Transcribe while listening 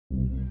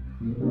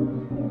Hi,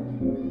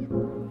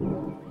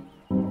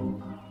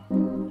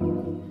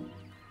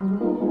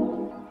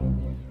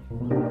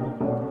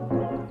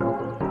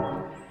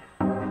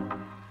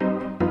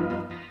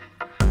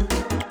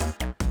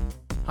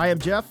 I'm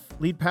Jeff,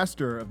 lead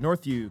pastor of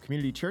Northview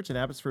Community Church in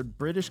Abbotsford,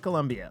 British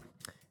Columbia.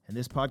 And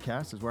this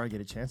podcast is where I get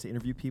a chance to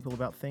interview people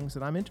about things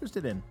that I'm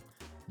interested in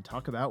and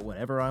talk about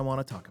whatever I want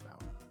to talk about.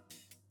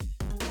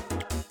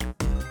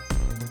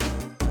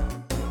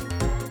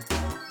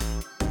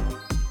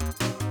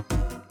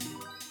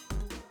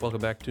 Welcome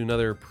back to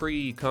another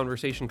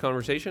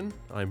pre-conversation.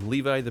 I'm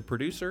Levi, the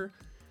producer,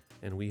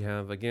 and we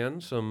have again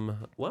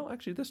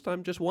this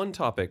time just one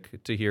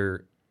topic to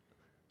hear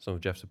some of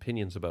Jeff's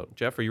opinions about.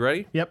 Jeff, are you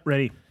ready? Yep,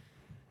 ready.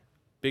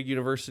 Big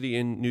university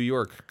in New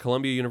York,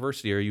 Columbia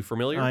University. Are you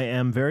familiar? I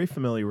am very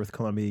familiar with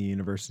Columbia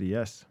University,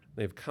 yes.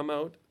 They've come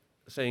out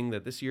saying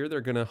that this year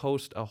they're going to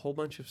host a whole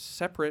bunch of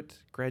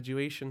separate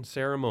graduation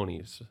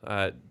ceremonies,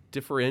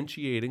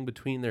 differentiating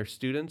between their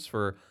students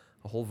for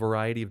a whole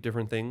variety of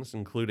different things,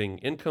 including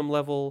income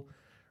level,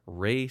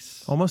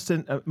 race.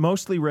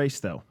 Mostly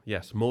race, though.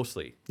 Yes,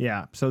 mostly.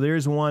 Yeah, so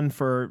there's one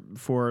for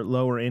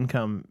lower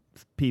income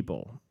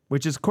people,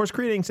 which is, of course,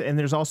 greetings, and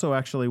there's also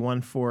actually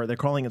one for, they're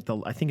calling it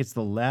I think it's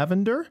the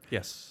Lavender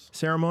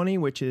ceremony,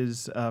 which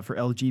is for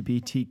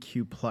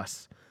LGBTQ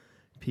plus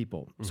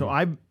people. Mm-hmm. So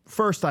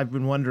I've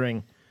been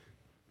wondering,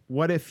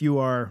 what if you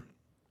are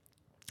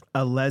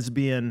a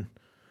lesbian,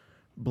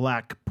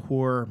 black,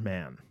 poor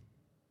man?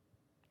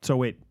 So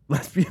wait,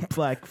 lesbian,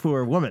 black,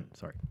 poor woman,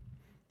 sorry.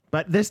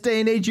 But this day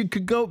and age, you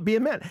could go be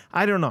a man.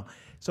 I don't know.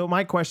 So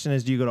my question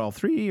is, do you go to all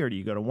three or do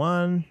you go to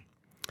one?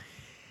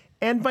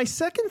 And my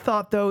second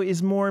thought, though,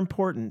 is more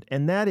important,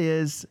 and that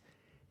is,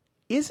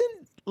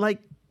 isn't, like,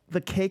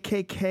 the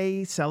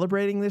KKK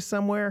celebrating this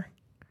somewhere?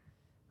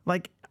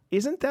 Like,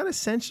 isn't that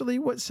essentially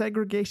what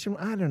segregation...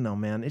 I don't know,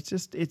 man.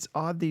 It's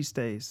odd these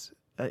days.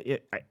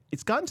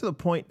 It's gotten to the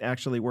point,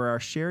 actually, where our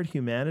shared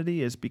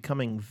humanity is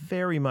becoming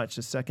very much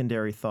a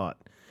secondary thought,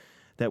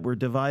 that we're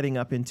dividing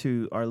up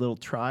into our little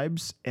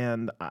tribes,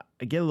 and I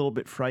get a little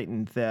bit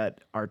frightened that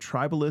our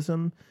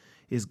tribalism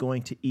is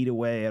going to eat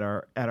away at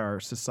our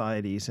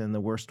societies in the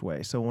worst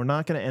way. So we're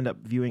not going to end up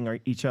viewing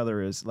each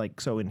other as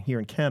here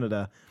in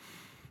Canada,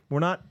 we're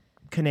not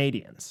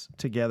Canadians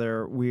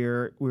together.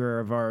 We're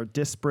of our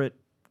disparate,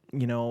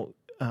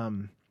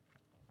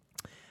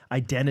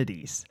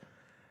 identities,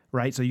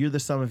 right? So you're the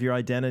sum of your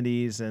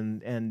identities,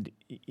 and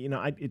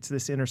it's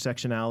this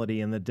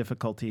intersectionality and the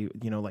difficulty.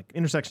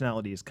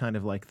 Intersectionality is kind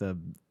of like to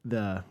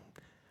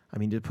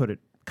put it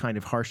kind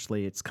of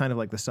harshly, it's kind of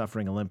like the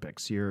suffering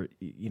Olympics.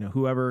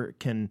 Whoever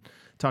can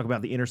talk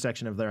about the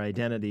intersection of their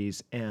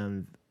identities,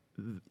 and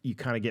you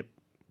kind of get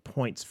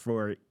points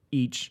for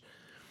each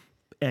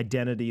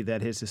identity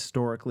that has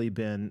historically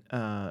been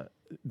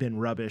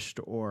rubbished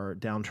or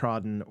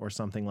downtrodden or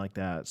something like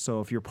that.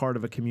 So if you're part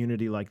of a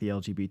community like the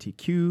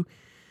LGBTQ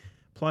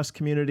plus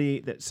community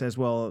that says,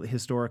 well,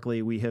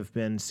 historically we have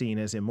been seen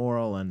as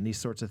immoral and these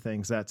sorts of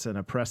things, that's an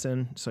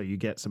oppression. So you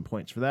get some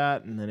points for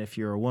that. And then if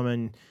you're a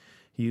woman,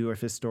 you have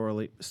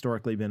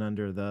historically been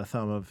under the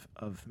thumb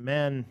of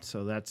men,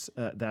 so that's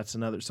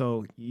another.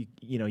 So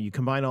you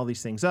combine all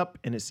these things up,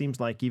 and it seems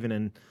like even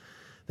in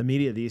the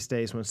media these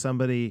days, when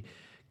somebody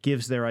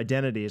gives their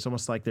identity, it's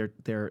almost like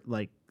they're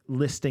like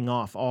listing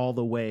off all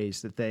the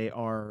ways that they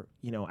are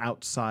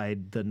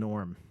outside the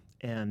norm,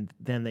 and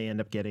then they end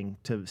up getting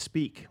to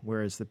speak.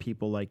 Whereas the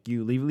people like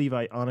you,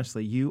 Levi,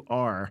 honestly, you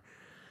are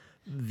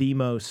the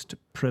most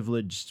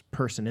privileged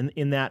person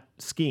in that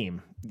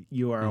scheme.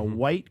 You are a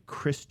white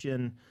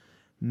Christian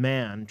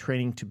man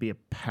training to be a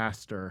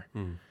pastor.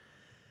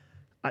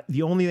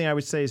 The only thing I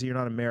would say is that you're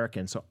not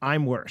American, so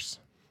I'm worse.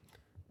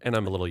 And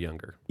I'm a little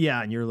younger.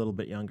 Yeah, and you're a little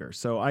bit younger.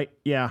 So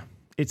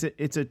it's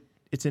an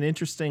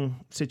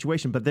interesting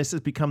situation, but this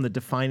has become the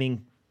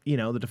defining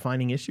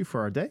issue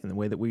for our day and the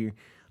way that we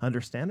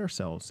understand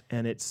ourselves.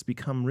 And it's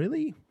become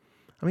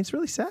it's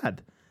really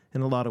sad in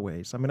a lot of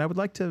ways. I would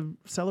like to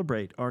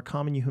celebrate our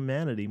common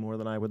humanity more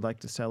than I would like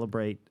to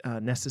celebrate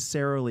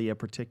necessarily a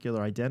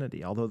particular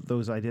identity, although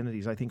those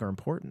identities I think are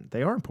important.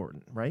 They are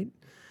important, right?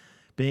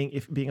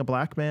 Being a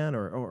black man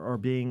or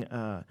being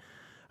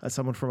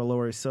someone from a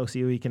lower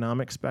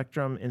socioeconomic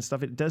spectrum and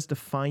stuff, it does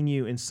define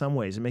you in some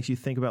ways. It makes you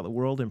think about the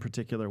world in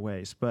particular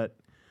ways. But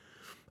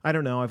I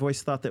don't know. I've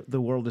always thought that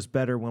the world is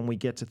better when we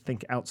get to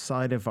think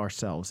outside of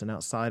ourselves and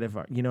outside of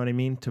our, you know what I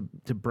mean?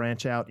 To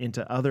branch out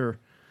into other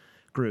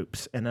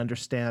groups and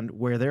understand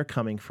where they're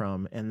coming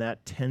from, and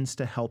that tends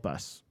to help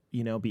us,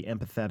 be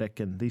empathetic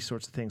and these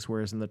sorts of things,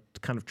 whereas in the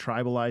kind of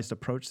tribalized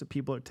approach that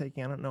people are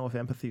taking, I don't know if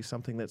empathy is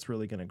something that's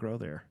really going to grow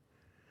there.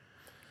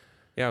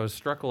 Yeah, I was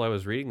struck while I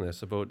was reading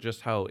this about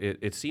just how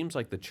it seems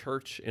like the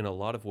church in a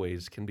lot of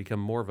ways can become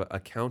more of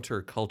a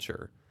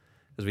counterculture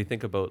as we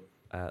think about,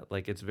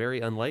 it's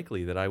very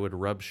unlikely that I would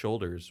rub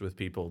shoulders with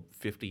people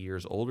 50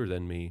 years older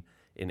than me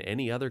in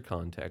any other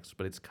context,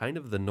 but it's kind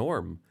of the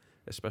norm,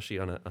 especially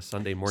on a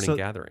Sunday morning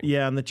gathering.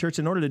 Yeah, and the church,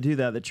 in order to do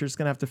that, the church is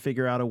going to have to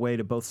figure out a way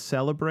to both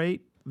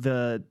celebrate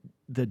the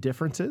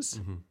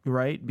differences,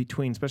 right,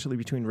 especially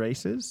between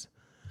races,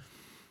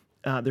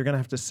 they're going to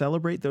have to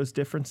celebrate those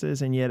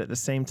differences, and yet at the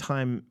same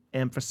time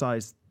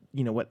emphasize,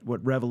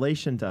 what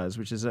Revelation does,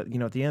 which is that,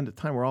 at the end of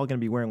time, we're all going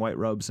to be wearing white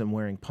robes and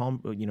wearing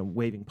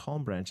waving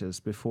palm branches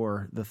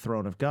before the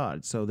throne of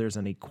God. So there's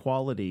an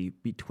equality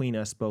between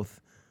us both.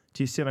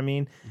 Do you see what I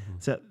mean? Mm-hmm.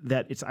 So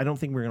that I don't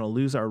think we're going to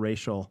lose our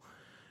racial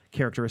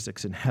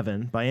characteristics in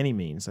heaven by any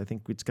means. I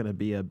think it's going to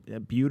be a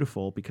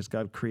beautiful, because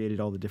God created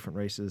all the different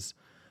races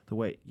the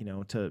way,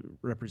 to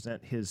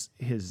represent his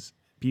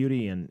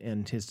beauty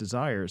and his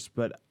desires.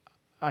 But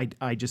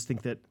I just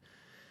think that,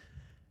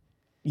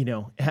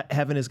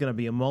 heaven is going to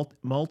be a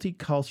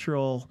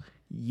multicultural,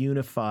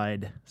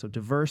 unified, so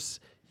diverse,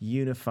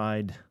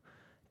 unified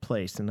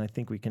place. And I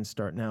think we can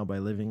start now by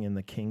living in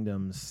the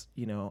kingdom's,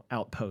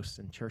 outposts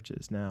and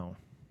churches now.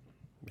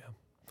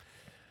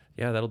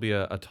 Yeah, that'll be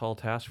a tall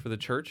task for the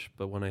church,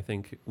 but one I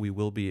think we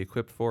will be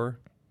equipped for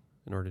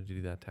in order to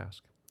do that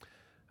task.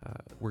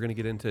 We're going to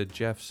get into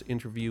Jeff's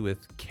interview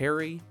with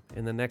Carrie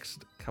in the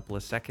next couple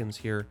of seconds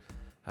here.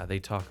 They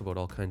talk about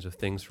all kinds of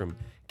things from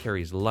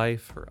Carrie's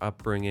life, her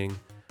upbringing,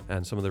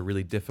 and some of the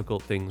really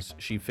difficult things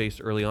she faced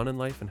early on in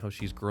life and how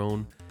she's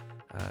grown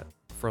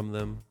from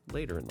them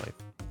later in life.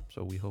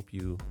 So we hope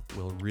you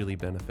will really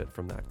benefit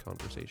from that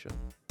conversation.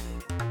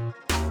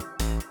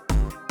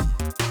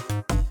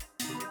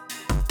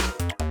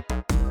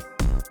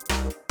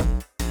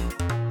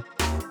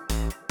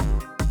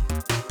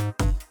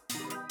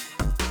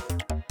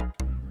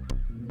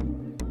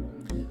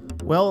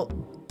 Well,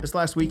 this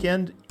last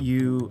weekend,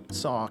 you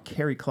saw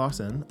Carrie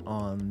Clausen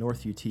on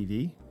Northview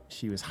TV.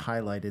 She was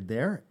highlighted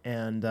there,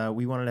 and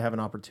we wanted to have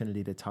an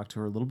opportunity to talk to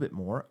her a little bit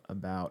more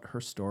about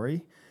her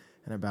story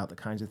and about the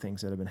kinds of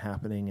things that have been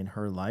happening in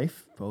her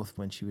life, both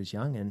when she was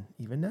young and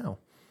even now.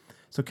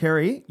 So,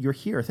 Carrie, you're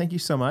here. Thank you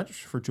so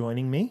much for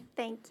joining me.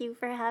 Thank you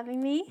for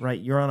having me. Right,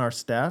 you're on our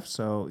staff,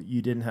 so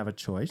you didn't have a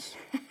choice.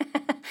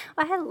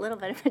 I had a little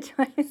bit of a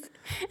choice.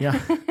 Yeah,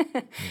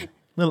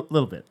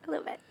 little bit. A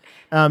little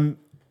bit.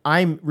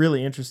 I'm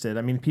really interested.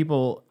 I mean,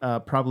 people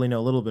probably know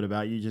a little bit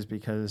about you just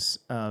because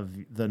of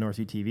the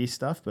Northview TV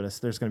stuff, but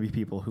there's going to be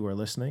people who are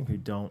listening who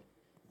don't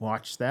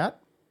watch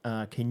that.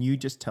 Can you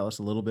just tell us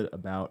a little bit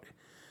about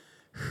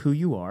who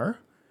you are?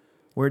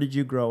 Where did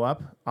you grow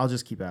up? I'll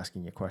just keep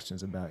asking you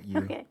questions about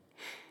you.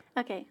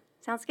 Okay.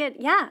 Sounds good.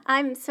 Yeah.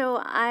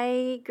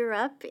 I grew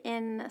up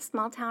in a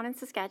small town in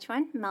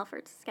Saskatchewan,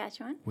 Melfort,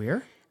 Saskatchewan.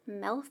 Where?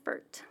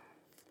 Melfort.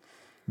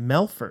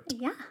 Melfort.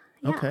 Yeah.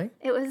 Okay.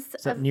 It was.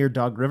 Is that near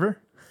Dog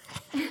River?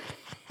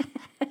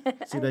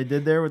 See what I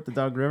did there with the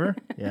Dog River?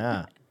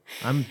 Yeah.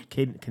 I'm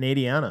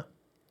Canadiana.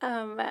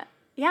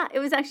 Yeah, it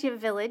was actually a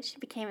village. It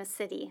became a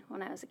city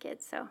when I was a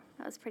kid, so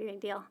that was a pretty big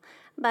deal.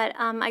 But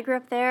I grew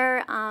up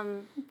there,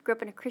 grew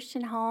up in a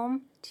Christian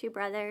home, 2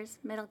 brothers,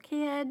 middle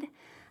kid.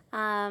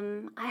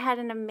 I had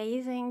an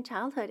amazing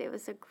childhood. It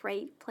was a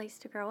great place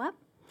to grow up.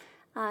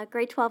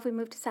 Grade 12, we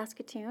moved to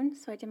Saskatoon,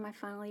 so I did my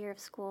final year of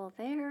school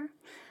there.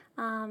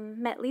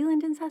 Met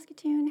Leland in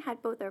Saskatoon,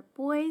 had both our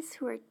boys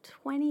who are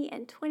 20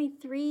 and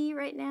 23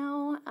 right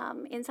now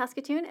in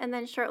Saskatoon, and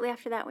then shortly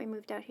after that we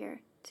moved out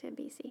here to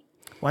BC.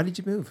 Why did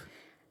you move?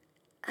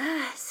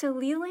 So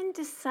Leland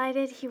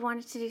decided he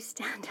wanted to do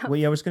stand-up. Well,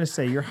 yeah, I was going to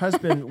say, your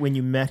husband, when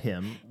you met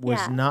him,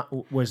 was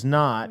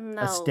not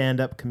No. a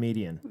stand-up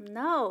comedian.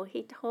 No,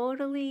 he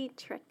totally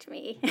tricked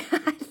me.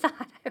 I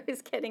thought I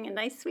was getting a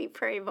nice, sweet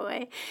prairie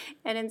boy.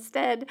 And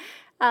instead,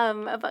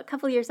 about a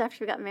couple years after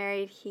we got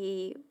married,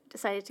 he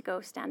decided to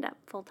go stand up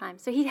full time.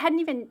 So he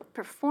hadn't even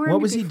performed. What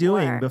was he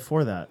doing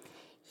before that?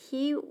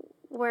 He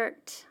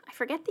worked, I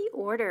forget the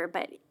order,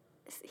 but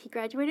he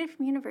graduated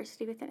from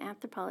university with an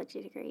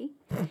anthropology degree,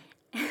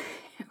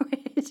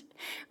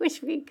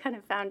 which we kind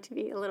of found to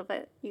be a little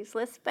bit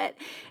useless. But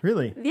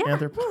really? Yeah,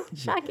 Anthropology.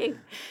 shocking.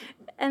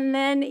 And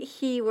then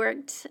he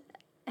worked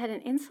at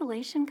an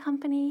insulation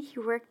company. He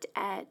worked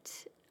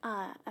at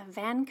a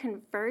van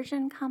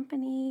conversion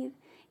company.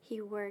 He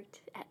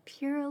worked at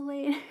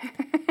Purolator.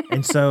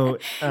 And so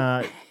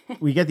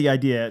we get the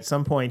idea. At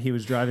some point, he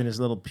was driving his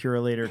little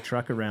Purolator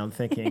truck around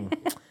thinking,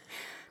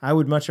 I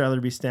would much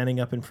rather be standing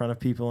up in front of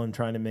people and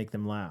trying to make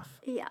them laugh.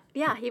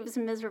 Yeah, he was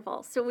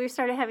miserable. So we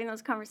started having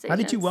those conversations. How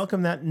did you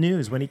welcome that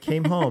news when he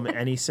came home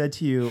and he said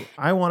to you,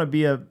 I want to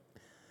be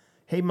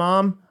hey,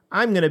 Mom,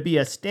 I'm going to be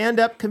a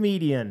stand-up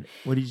comedian.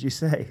 What did you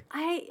say?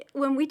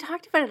 When we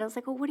talked about it, I was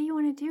like, well, what do you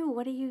want to do?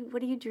 What do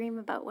you dream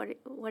about?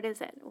 What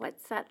is it?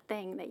 What's that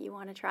thing that you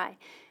want to try?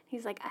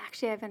 He's like,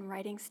 actually, I've been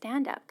writing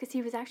stand-up, because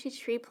he was actually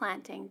tree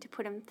planting to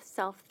put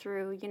himself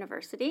through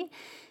university.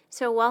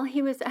 So while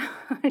he was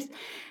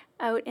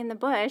out in the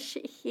bush,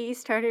 he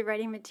started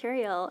writing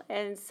material.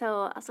 And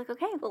so I was like,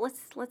 okay, well,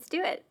 let's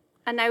do it.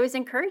 And I was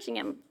encouraging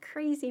him.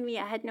 Crazy me,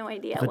 I had no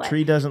idea The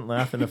tree doesn't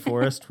laugh in the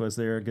forest. Was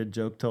there a good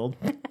joke told?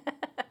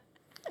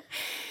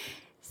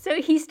 So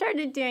he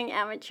started doing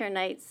amateur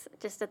nights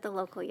just at the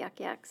local Yuck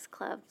Yucks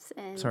clubs.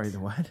 And Sorry,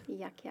 the what?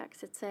 Yuck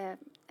Yucks.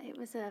 It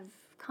was a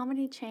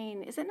comedy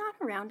chain. Is it not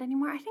around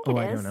anymore? I think it is.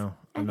 I don't know.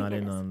 I'm not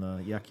in on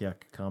the Yuck Yuck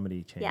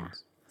comedy chains. Yeah.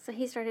 So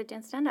he started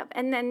doing stand up,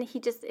 and then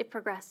it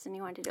progressed, and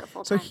he wanted to do it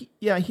full So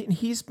time.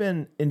 he's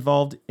been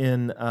involved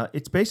in.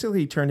 It's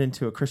basically turned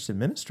into a Christian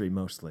ministry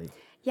mostly.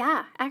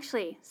 Yeah,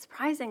 actually,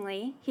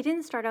 surprisingly, he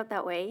didn't start out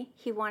that way.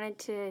 He wanted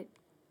to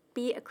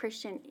be a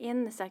Christian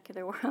in the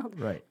secular world,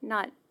 Right.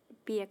 not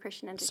be a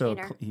Christian So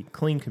entertainer.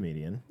 clean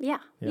comedian. Yeah.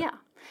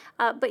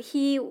 But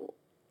he's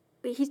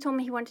told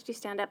me he wanted to do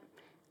stand up.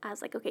 I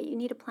was like, okay, you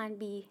need a plan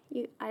B.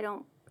 I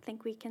don't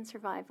think we can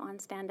survive on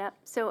stand up.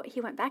 So he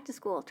went back to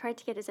school, tried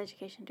to get his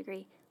education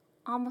degree,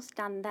 almost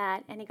done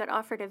that, and he got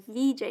offered a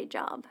VJ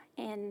job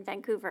in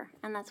Vancouver,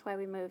 and that's why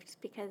we moved,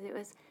 because it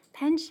was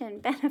pension,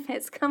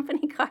 benefits,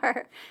 company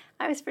car.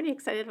 I was pretty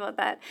excited about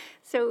that.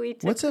 So we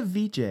took What's a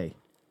VJ?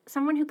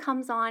 someone who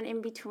comes on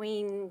in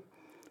between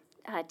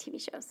TV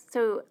shows.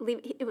 So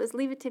it was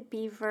Leave It to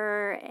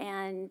Beaver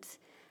and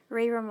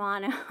Ray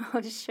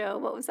Romano's show.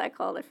 What was that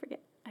called? I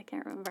forget. I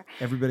can't remember.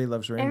 Everybody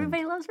Loves Raymond.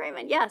 Everybody Loves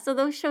Raymond. Yeah. So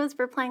those shows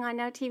were playing on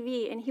Now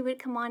TV, and he would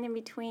come on in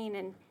between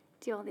and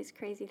do all these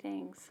crazy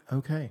things.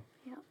 Okay.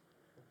 Yeah.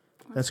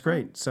 That's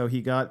great. So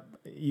he got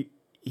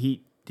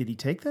he did he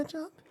take that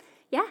job?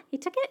 Yeah, he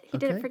took it. He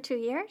did Okay. it for 2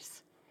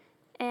 years.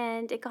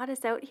 And it got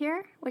us out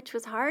here, which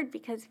was hard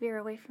because we were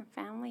away from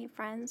family,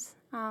 friends.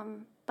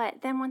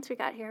 But then once we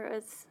got here,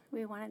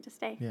 we wanted to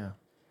stay. Yeah.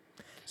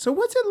 So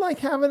what's it like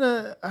having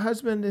a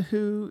husband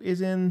who is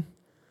in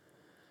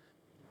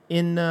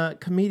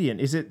comedian?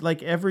 Is it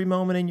like every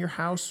moment in your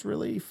house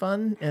really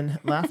fun and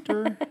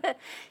laughter? Is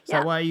Yeah.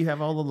 that why you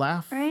have all the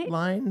laugh Right?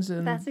 lines?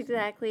 And That's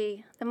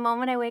exactly the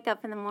moment I wake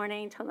up in the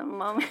morning till the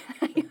moment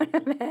I go to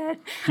bed.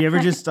 do you ever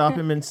just stop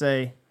him and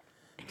say,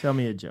 "Tell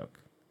me a joke"?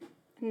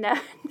 No.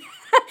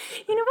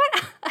 You know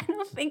what? I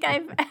don't think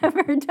I've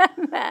ever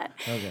done that.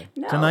 Okay.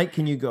 No. Tonight,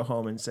 can you go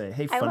home and say,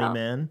 "Hey, I funny will.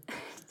 man"?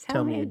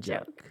 Tell me a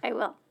joke. I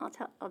will.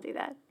 I'll do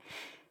that.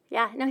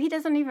 Yeah, no, he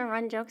doesn't even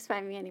run jokes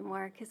by me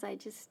anymore because I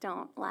just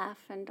don't laugh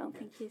and don't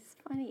think he's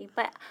funny.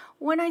 But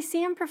when I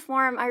see him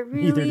perform, I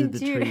really Neither did the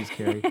do. trees,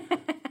 Carrie.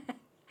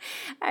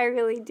 I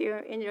really do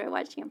enjoy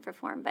watching him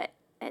perform, but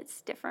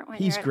it's different when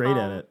He's you're at great home.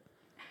 at it.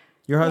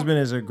 Your husband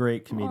is a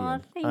great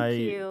comedian. thank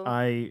you.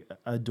 I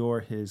adore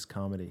his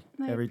comedy.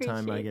 I Every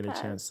time I appreciate get a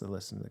that. chance to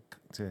listen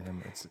to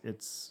him,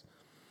 it's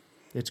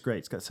great.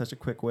 He's got such a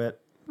quick wit,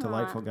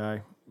 delightful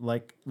guy.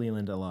 Like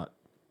Leland a lot.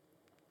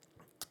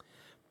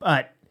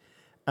 But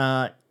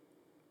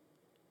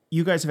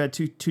you guys have had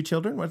two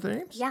children. What are their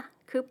names? Yeah,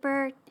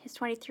 Cooper, he's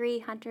 23,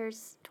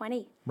 Hunter's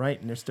 20.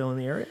 Right, and they're still in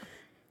the area?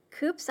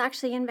 Coop's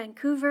actually in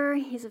Vancouver.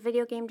 He's a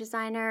video game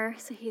designer,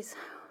 so he's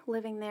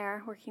living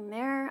there, working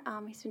there.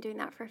 He's been doing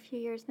that for a few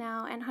years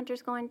now. And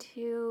Hunter's going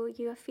to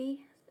UFE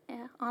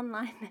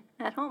online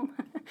at home,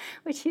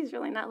 which he's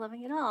really not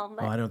loving at all.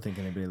 But, Oh, I don't think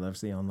anybody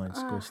loves the online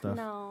school stuff.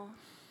 No.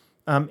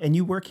 And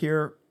you work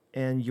here,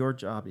 and your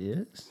job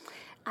is?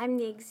 I'm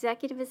the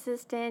executive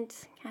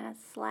assistant, kind of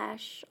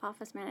 /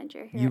 office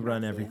manager here. You at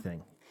run Northview.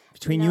 everything.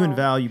 Between you and No.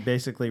 Val, you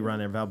basically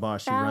run it. Val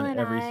Bosch, you Val run and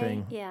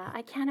everything.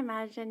 I can't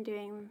imagine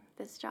doing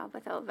this job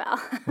without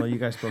Val. Well, you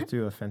guys both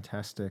do a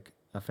fantastic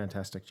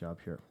job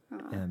here,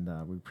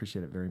 and we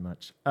appreciate it very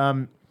much.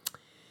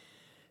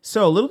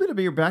 So a little bit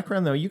about your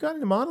background, though. You got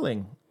into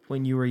modeling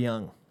when you were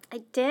young.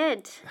 I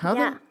did.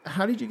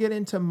 How did you get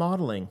into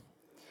modeling?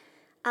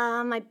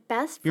 My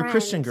best friend. You're a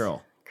Christian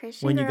girl.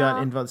 Christian When girl. you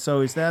got involved,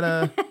 so is that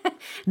a?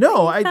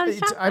 No, sound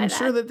shocked by I'm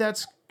sure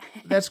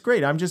that's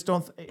great. I'm just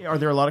don't. Are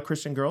there a lot of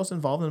Christian girls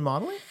involved in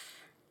modeling?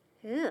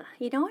 Ugh,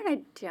 you know what?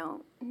 I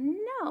don't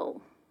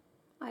know.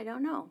 I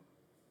don't know.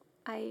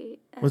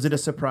 Was it a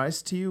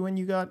surprise to you when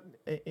you got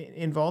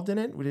involved in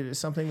it? Was it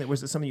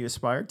something you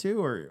aspired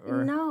to,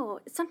 or? No,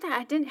 it's something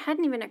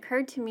hadn't even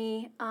occurred to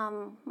me.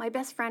 My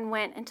best friend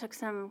went and took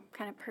some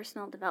kind of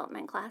personal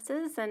development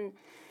classes, and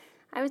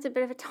I was a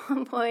bit of a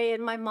tomboy,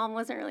 and my mom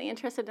wasn't really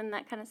interested in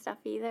that kind of stuff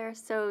either.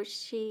 So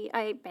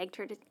I begged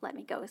her to let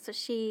me go. So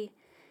she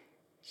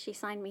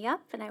signed me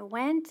up, and I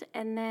went.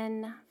 And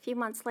then a few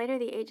months later,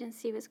 the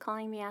agency was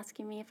calling me,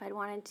 asking me if I'd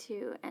wanted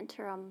to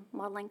enter a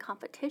modeling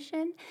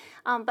competition.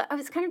 But I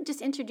was kind of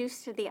just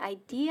introduced to the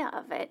idea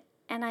of it,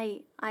 and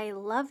I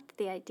loved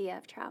the idea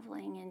of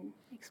traveling and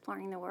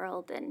exploring the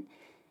world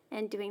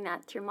and doing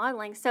that through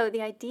modeling. So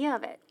the idea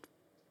of it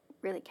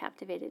really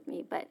captivated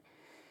me. But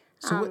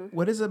So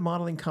what is a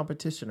modeling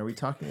competition? Are we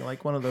talking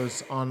like one of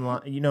those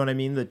online, you know what I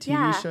mean, the TV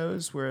Yeah.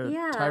 shows where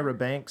Yeah. Tyra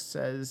Banks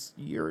says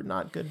you're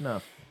not good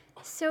enough?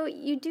 So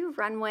you do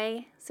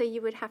runway. So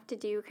you would have to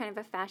do kind of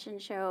a fashion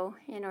show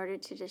in order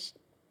to just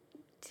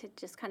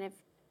kind of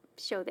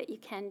show that you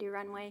can do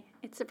runway.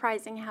 It's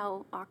surprising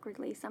how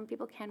awkwardly some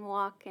people can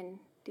walk and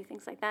do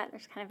things like that.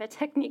 There's kind of a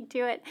technique to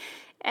it.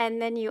 And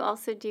then you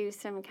also do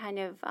some kind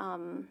of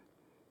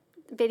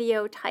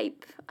video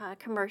type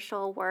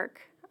commercial work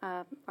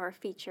or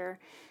feature,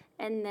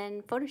 and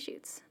then photo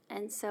shoots.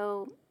 And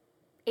so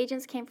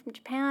agents came from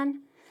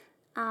Japan.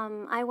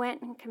 I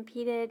went and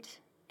competed,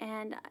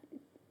 and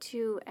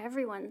to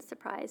everyone's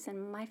surprise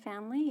and my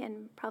family,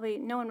 and probably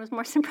no one was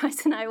more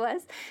surprised than I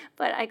was,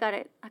 but I got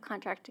a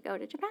contract to go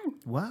to Japan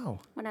Wow,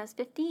 when I was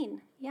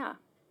 15. Yeah,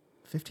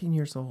 15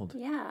 years old.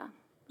 yeah.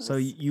 It So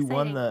was you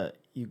won exciting.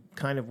 you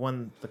kind of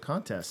won the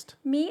contest.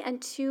 Me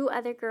and two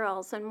other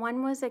girls, and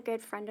one was a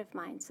good friend of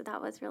mine, so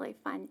that was really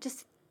fun.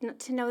 Just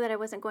to know that I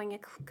wasn't going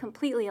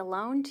completely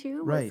alone, too,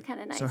 was Right.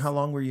 kind of nice. So how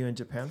long were you in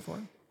Japan for?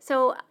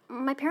 So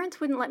my parents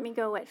wouldn't let me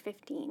go at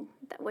 15,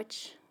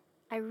 which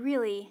I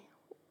really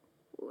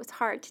was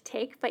hard to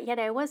take, but yet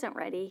I wasn't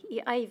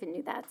ready. I even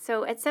knew that.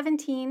 So at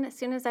 17, as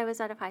soon as I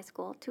was out of high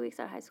school, 2 weeks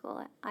out of high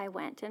school, I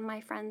went. And my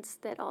friends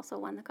that also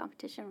won the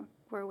competition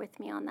were with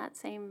me on that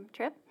same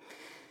trip.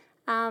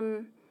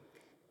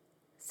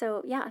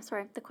 So yeah,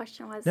 sorry. The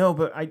question was No,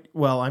 but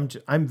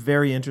I'm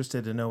very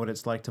interested to know what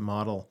it's like to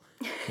model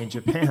in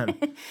Japan.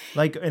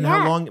 Like, and how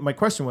Yeah. long? My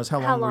question was, how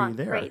long were you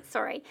there? Right,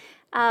 sorry.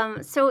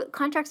 So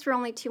contracts were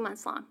only 2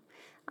 months long.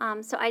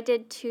 So I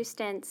did 2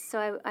 stints.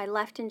 So I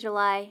left in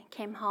July,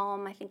 came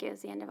home. I think it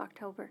was the end of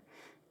October,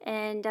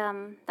 and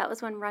that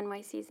was when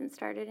runway season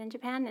started in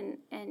Japan.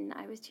 And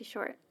I was too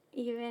short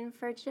even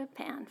for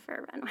Japan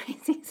for runway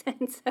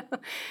season, so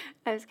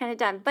I was kind of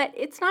done. But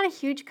it's not a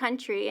huge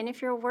country, and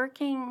if you're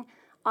working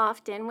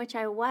often, which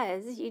I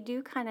was, you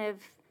do kind of,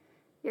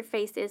 your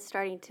face is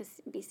starting to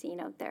be seen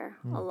out there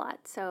a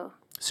lot. So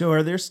So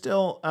are there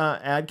still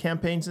ad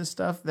campaigns and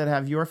stuff that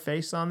have your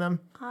face on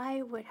them?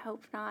 I would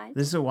hope not.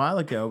 This is a while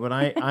ago, but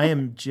I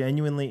am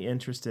genuinely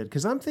interested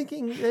because I'm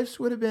thinking this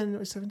would have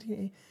been 17,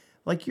 18,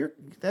 like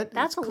That's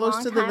it's a close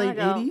long to the time late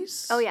ago.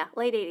 80s. Oh yeah,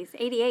 late 80s,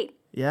 88.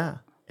 Yeah.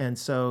 And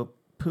so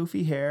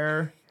poofy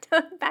hair,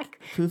 back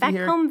Poofy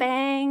hair, home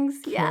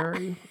bangs. Yeah.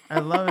 Carrie. I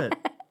love it.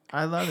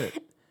 I love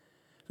it.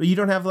 But you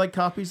don't have like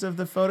copies of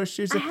the photo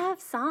shoots? I have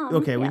some.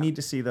 Okay, we yeah. need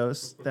to see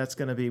those. We're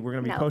going to be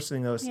No,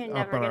 posting those you're up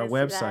never on our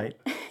gonna see website.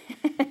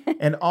 that.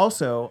 And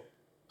also,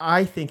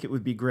 I think it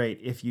would be great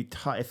if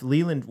if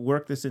Leland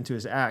worked this into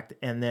his act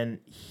and then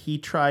he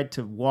tried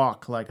to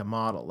walk like a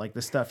model, like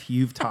the stuff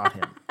you've taught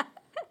him.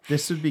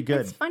 This would be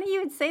good. It's funny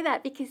you would say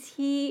that because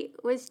he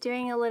was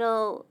doing a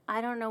little, I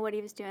don't know what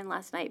he was doing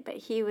last night, but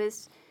he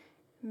was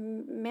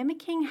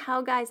mimicking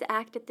how guys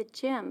act at the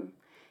gym.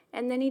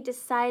 And then he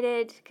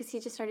decided, because he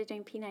just started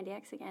doing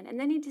P90X again, and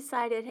then he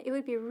decided it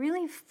would be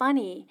really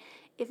funny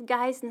if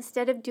guys,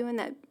 instead of doing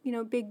that,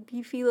 big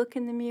beefy look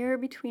in the mirror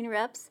between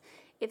reps,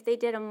 if they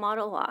did a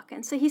model walk.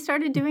 And so he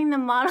started doing the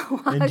model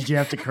walk. And did you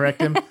have to correct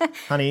him?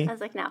 Honey? I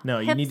was like, no. No,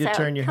 you hips need to out,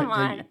 turn your come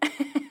head.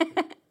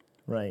 on.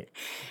 Right.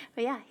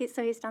 But yeah, he's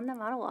done the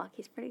model walk.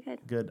 He's pretty good.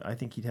 Good. I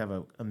think he'd have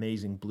an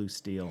amazing blue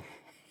steel.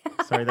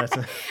 Sorry, that's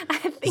a I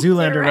think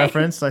Zoolander you're right.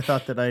 reference. I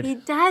thought that He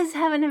does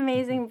have an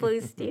amazing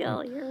blue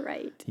steel. You're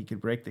right. he could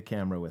break the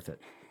camera with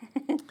it.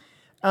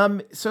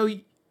 So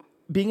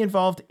being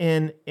involved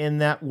in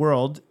that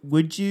world,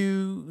 would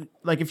you,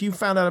 like, if you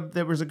found out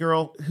there was a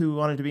girl who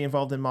wanted to be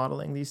involved in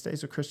modeling these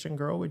days, a Christian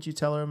girl, would you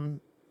tell her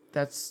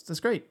that's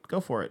great, go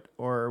for it?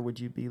 Or would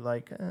you be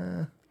like,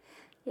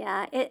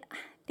 Yeah.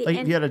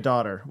 if you had a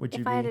daughter, would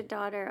you If be? I had a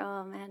daughter,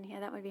 oh man, yeah,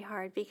 that would be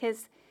hard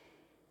because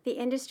the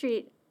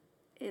industry,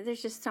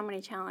 there's just so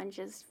many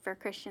challenges for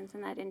Christians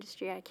in that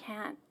industry.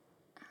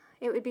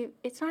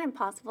 It's not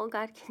impossible.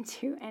 God can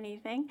do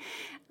anything.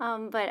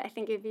 But I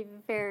think it'd be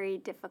very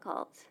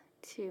difficult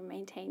to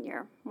maintain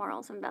your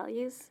morals and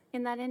values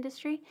in that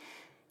industry.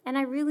 And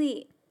I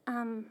really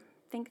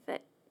think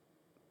that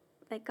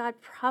God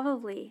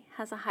probably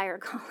has a higher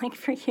calling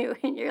for you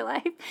in your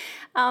life.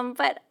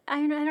 But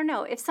I don't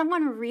know. If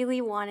someone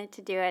really wanted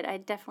to do it, I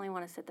definitely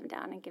want to sit them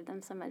down and give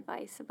them some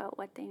advice about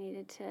what they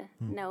needed to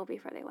know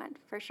before they went,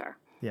 for sure.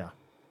 Yeah.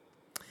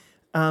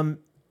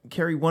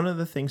 Carrie, one of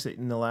the things that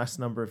in the last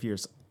number of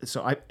years,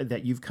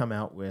 that you've come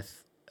out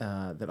with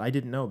that I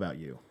didn't know about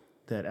you,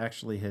 that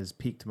actually has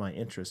piqued my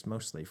interest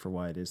mostly for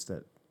why it is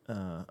that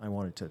I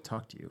wanted to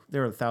talk to you.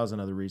 There are 1,000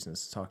 other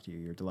reasons to talk to you.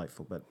 You're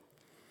delightful, but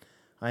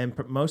I am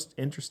most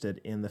interested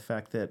in the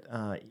fact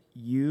that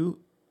you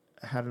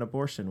had an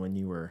abortion when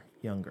you were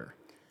younger.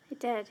 I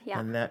did, yeah.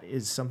 And that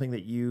is something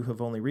that you have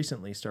only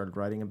recently started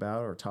writing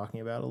about or talking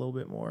about a little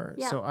bit more.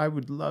 Yeah. So I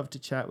would love to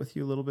chat with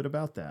you a little bit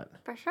about that.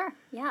 For sure,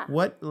 yeah.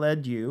 What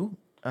led you,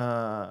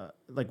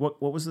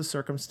 what was the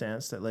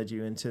circumstance that led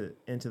you into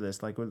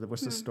this? Like,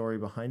 what's the story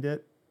behind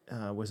it?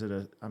 Was it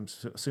I'm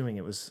assuming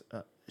it was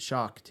a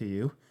shock to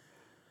you.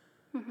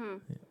 Mm-hmm.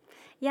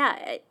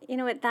 Yeah, you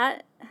know what,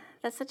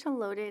 that's such a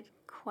loaded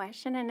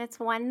question, and it's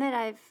one that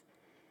I've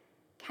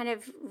kind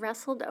of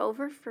wrestled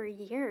over for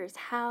years.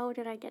 How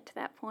did I get to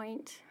that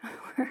point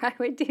where I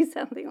would do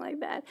something like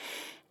that?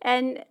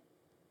 And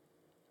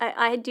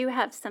I do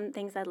have some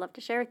things I'd love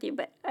to share with you,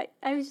 but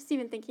I was just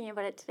even thinking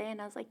about it today,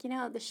 and I was like,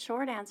 the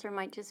short answer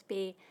might just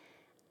be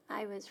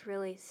I was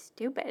really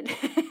stupid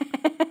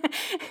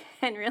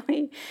and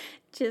really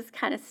just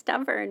kind of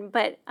stubborn,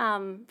 but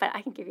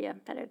I can give you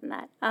better than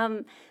that.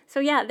 So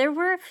yeah, there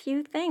were a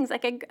few things.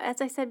 Like as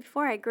I said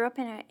before, I grew up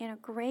in a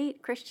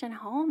great Christian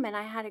home, and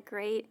I had a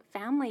great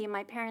family.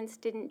 My parents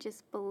didn't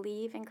just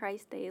believe in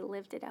Christ; they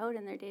lived it out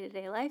in their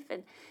day-to-day life,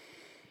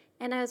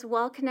 and I was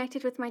well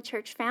connected with my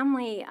church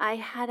family. I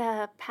had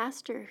a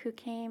pastor who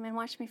came and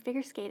watched me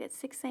figure skate at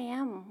 6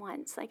 a.m.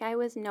 once. Like, I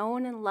was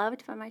known and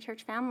loved by my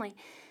church family.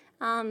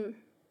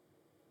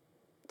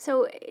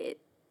 So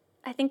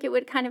I think it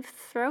would kind of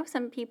throw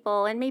some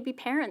people and maybe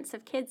parents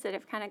of kids that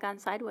have kind of gone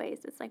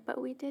sideways. It's like, but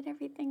we did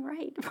everything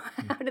right.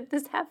 How did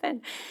this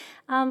happen?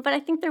 But I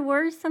think there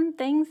were some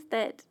things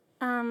that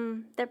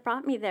that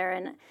brought me there,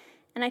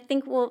 and I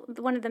think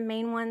one of the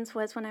main ones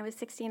was when I was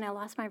 16, I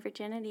lost my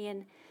virginity,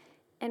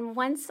 and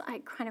once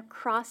I kind of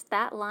crossed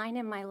that line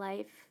in my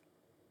life,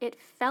 it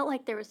felt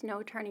like there was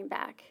no turning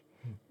back.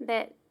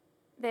 That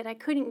I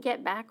couldn't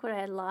get back what I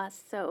had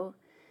lost.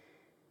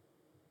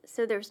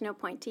 So there's no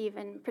point to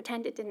even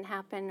pretend it didn't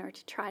happen or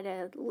to try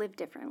to live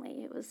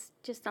differently. It was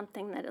just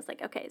something that is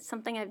like, okay, it's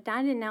something I've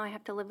done and now I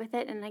have to live with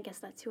it, and I guess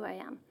that's who I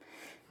am.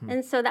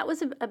 And so that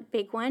was a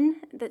big one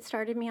that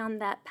started me on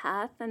that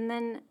path. And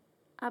then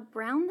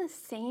around the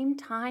same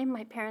time,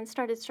 my parents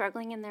started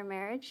struggling in their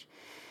marriage,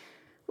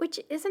 which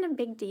isn't a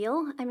big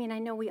deal. I mean, I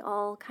know we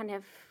all kind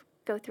of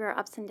go through our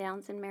ups and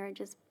downs in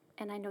marriages,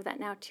 and I know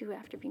that now too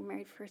after being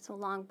married for so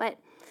long. But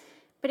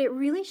it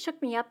really shook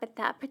me up at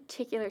that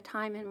particular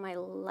time in my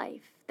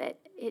life, that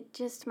it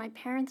just, my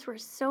parents were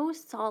so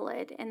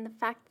solid, and the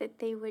fact that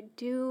they would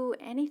do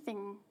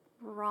anything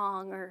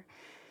wrong, or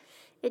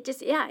it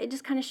just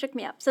kind of shook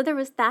me up. So there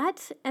was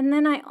that. And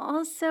then I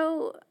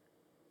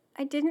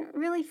didn't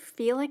really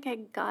feel like I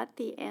got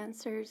the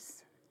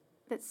answers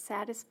that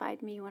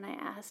satisfied me when I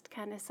asked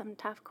kind of some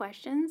tough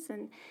questions.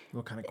 And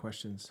What kind of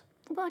questions?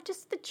 well,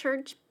 just the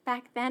church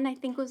back then, I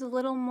think, was a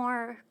little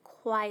more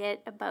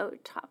quiet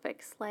about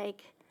topics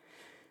like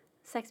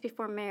sex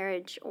before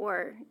marriage,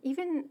 or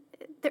even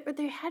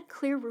they had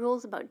clear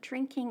rules about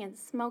drinking and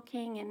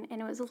smoking, and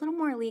it was a little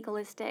more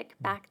legalistic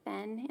back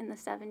then in the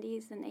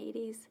 70s and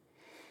 80s.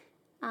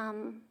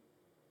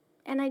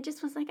 And I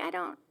just was like, I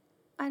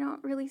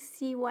don't really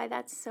see why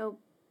that's so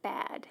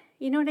bad.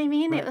 You know what I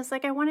mean? Right. It was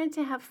like I wanted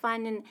to have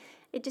fun, and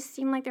it just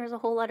seemed like there was a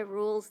whole lot of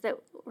rules that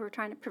were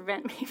trying to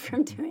prevent me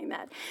from doing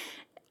that.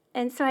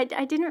 And so I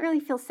didn't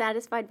really feel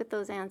satisfied with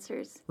those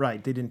answers.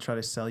 Right. They didn't try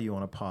to sell you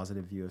on a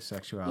positive view of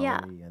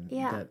sexuality and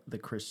that the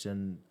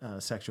Christian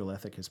sexual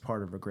ethic is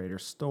part of a greater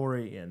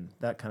story and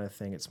that kind of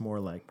thing. It's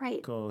more like,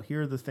 Right. oh,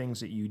 here are the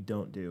things that you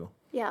don't do.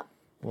 Yeah.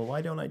 Well,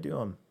 why don't I do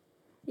them?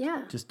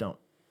 Yeah. Just don't.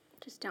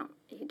 Just don't.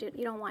 You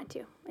don't want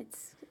to.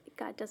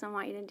 God doesn't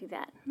want you to do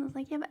that. And I was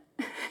like, yeah,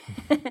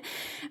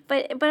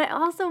 but I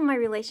also, my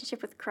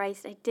relationship with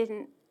Christ, I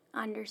didn't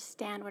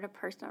understand what a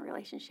personal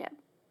relationship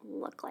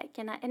looked like.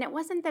 And it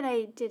wasn't that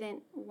I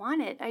didn't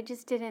want it. I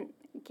just didn't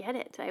get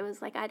it. I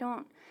was like, I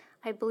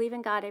believe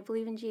in God. I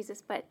believe in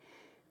Jesus, but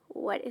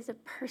what is a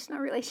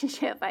personal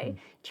relationship? I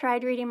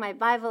tried reading my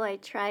Bible. I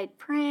tried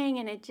praying,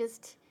 and it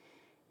just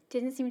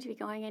didn't seem to be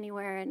going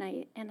anywhere.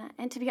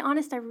 And to be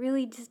honest, I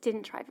really just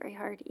didn't try very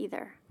hard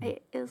either.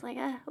 It was like,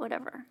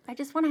 whatever. I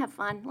just want to have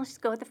fun. Let's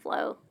just go with the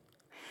flow.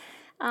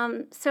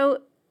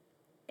 So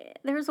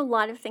there was a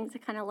lot of things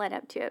that kind of led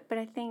up to it. But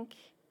I think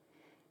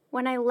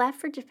when I left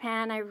for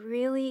Japan, I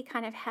really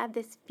kind of had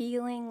this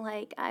feeling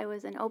like I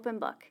was an open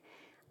book.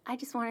 I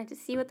just wanted to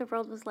see what the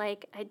world was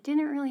like. I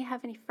didn't really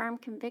have any firm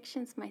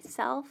convictions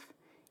myself,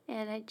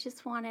 and I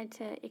just wanted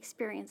to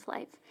experience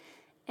life.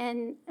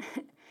 And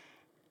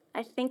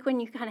I think when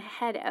you kind of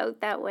head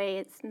out that way,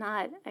 it's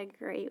not a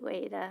great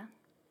way to,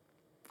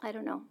 I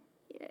don't know,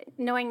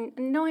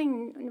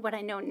 knowing what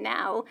I know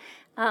now,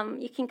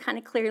 you can kind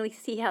of clearly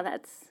see how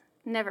that's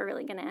never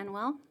really going to end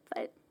well.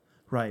 But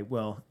Right.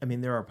 Well, I mean,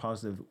 there are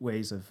positive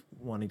ways of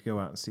wanting to go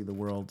out and see the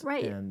world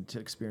Right. and to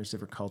experience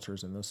different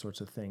cultures and those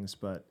sorts of things.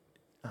 But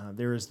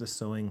there is the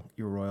sowing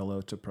your royal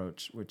oats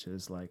approach, which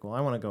is like, well,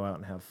 I want to go out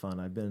and have fun.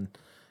 I've been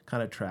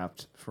kind of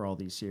trapped for all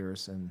these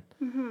years, and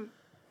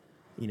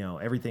you know,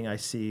 everything I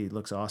see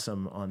looks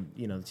awesome on,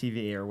 you know, the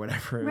TV or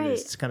whatever Right. it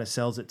is. It kind of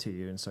sells it to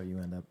you, and so you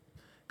end up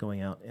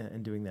going out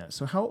and doing that.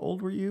 So, how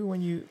old were you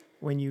when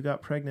you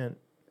got pregnant?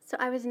 so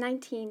I was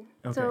 19.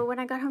 Okay. So when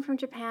I got home from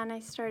Japan, I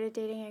started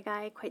dating a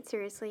guy quite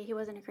seriously. He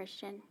wasn't a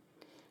Christian.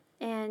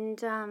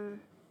 And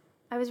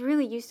I was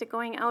really used to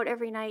going out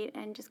every night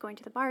and just going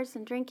to the bars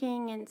and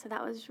drinking. And so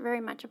that was very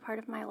much a part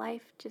of my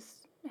life,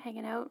 just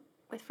hanging out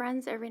with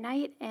friends every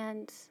night.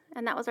 And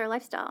that was our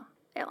lifestyle.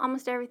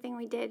 Almost everything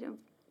we did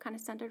kind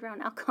of centered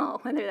around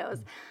alcohol, whether that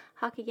was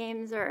hockey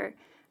games or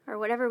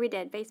whatever we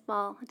did,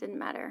 baseball, it didn't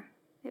matter.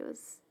 It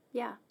was,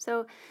 yeah.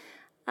 So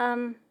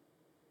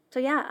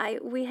yeah,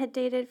 we had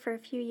dated for a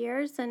few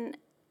years, and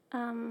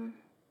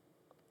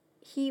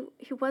he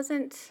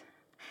wasn't.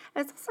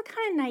 I was also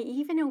kind of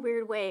naive in a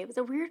weird way. It was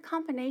a weird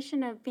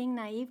combination of being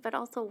naive but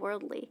also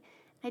worldly.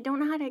 I don't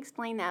know how to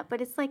explain that,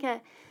 but it's like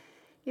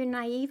you're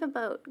naive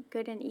about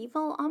good and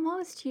evil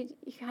almost. You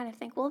kind of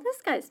think, well,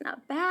 this guy's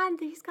not bad.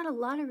 He's got a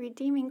lot of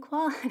redeeming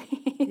qualities.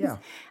 Yeah.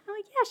 I'm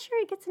like, yeah, sure,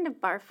 he gets into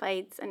bar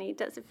fights and he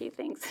does a few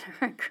things that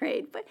aren't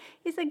great, but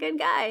he's a good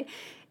guy.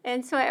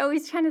 And so I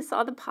always kind of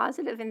saw the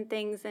positive in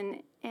things,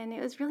 and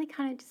it was really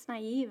kind of just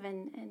naive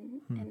and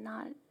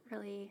not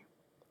really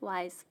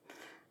wise.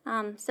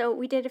 So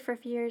we did it for a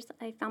few years.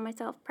 I found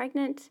myself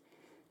pregnant,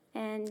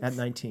 and At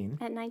 19.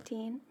 At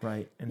 19,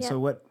 Right. And Yep. so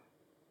what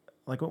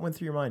went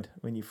through your mind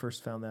when you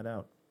first found that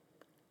out?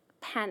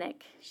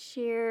 panic,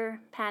 sheer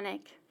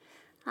panic.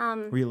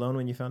 Were you alone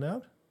when you found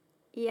out?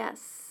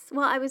 Yes.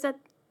 Well, I was at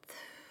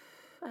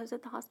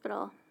the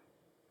hospital,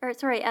 or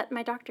sorry, at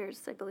my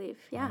doctor's, I believe.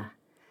 Yeah.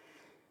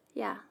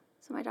 Yeah.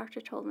 So my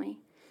doctor told me.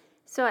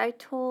 So I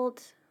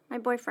told my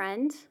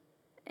boyfriend,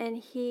 and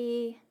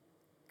he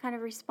kind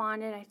of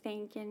responded, I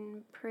think,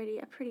 in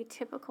a pretty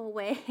typical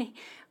way,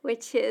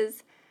 which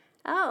is,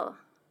 "Oh,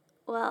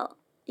 well,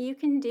 you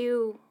can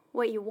do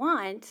what you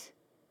want,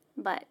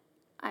 but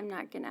I'm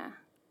not gonna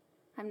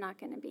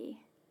be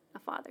a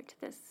father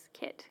to this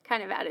kid,"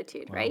 kind of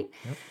attitude, Wow. right?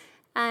 Yep.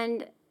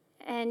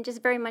 And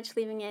just very much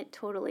leaving it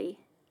totally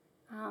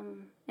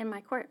in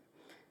my court.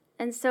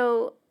 And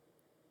so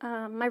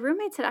my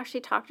roommates had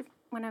actually talked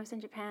when I was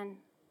in Japan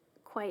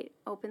quite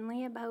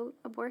openly about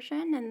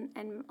abortion,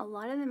 and a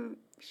lot of them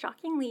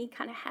shockingly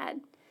kind of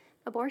had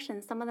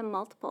abortions, some of them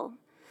multiple.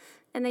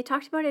 And they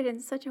talked about it in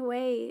such a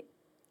way,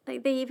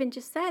 like they even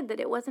just said that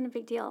it wasn't a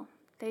big deal.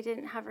 They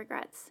didn't have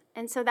regrets.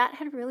 And so that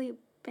had really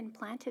been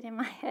planted in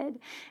my head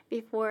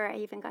before I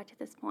even got to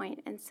this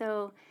point. And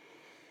so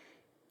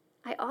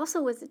I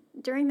also was,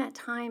 during that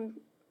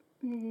time,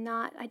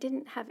 I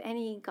didn't have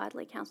any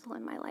godly counsel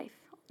in my life.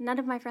 None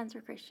of my friends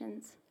were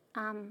Christians.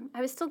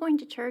 I was still going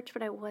to church,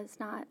 but I was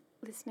not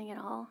listening at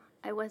all.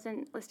 I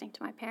wasn't listening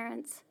to my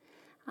parents.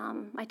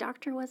 My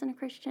doctor wasn't a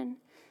Christian.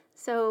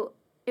 So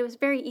it was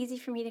very easy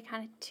for me to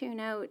kind of tune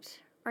out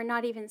or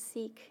not even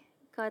seek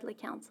godly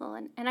counsel.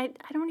 And I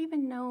don't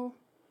even know,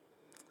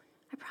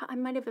 I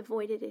might have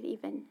avoided it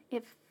even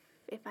if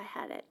I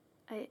had it.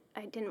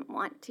 I didn't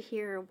want to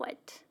hear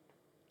what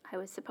I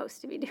was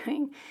supposed to be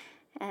doing.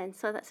 And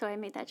so I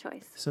made that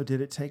choice. So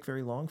did it take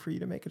very long for you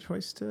to make a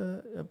choice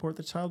to abort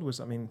the child?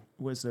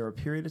 Was there a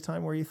period of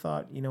time where you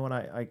thought, you know what,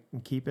 I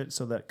can keep it,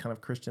 so that kind of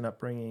Christian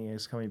upbringing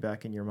is coming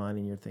back in your mind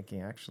and you're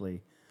thinking,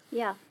 actually,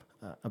 Yeah,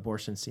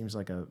 abortion seems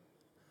like a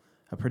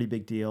pretty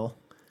big deal.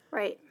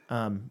 right.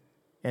 And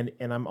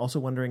I'm also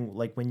wondering,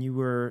 like, when you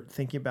were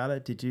thinking about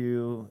it, did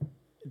you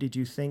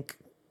think,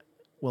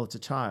 well, it's a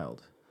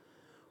child,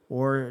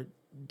 or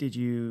did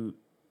you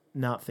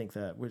not think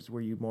that?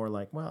 Were you more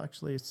like, well,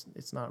 actually,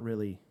 it's not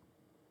really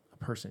a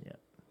person yet?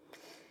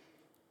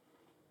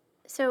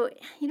 So,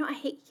 I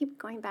hate to keep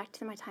going back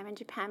to my time in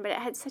Japan, but it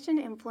had such an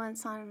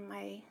influence on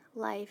my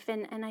life.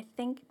 And I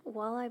think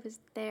while I was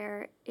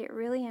there, it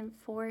really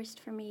enforced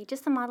for me,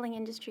 just the modeling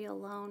industry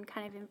alone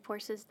kind of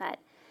enforces that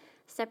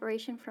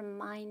separation from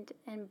mind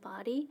and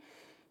body,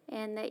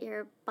 and that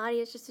your body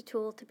is just a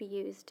tool to be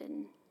used,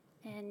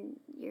 and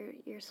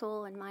your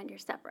soul and mind are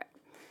separate.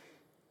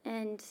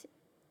 And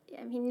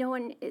I mean, no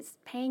one is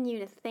paying you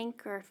to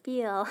think or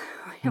feel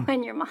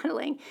when you're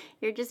modeling.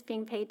 You're just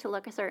being paid to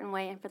look a certain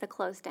way and for the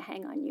clothes to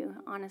hang on you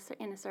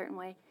in a certain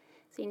way.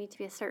 So you need to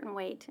be a certain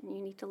weight and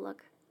you need to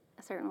look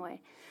a certain way.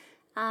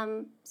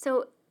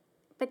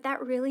 But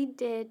that really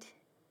did.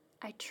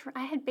 I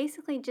had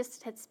basically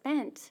just had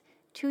spent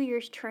 2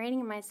 years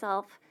training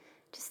myself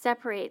to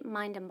separate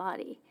mind and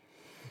body.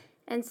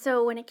 And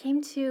so when it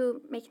came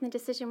to making the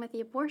decision with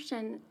the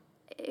abortion,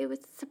 it was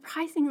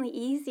surprisingly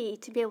easy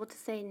to be able to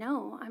say,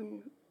 no,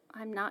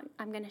 I'm not,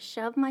 I'm going to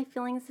shove my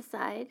feelings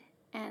aside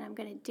and I'm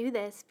going to do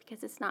this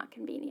because it's not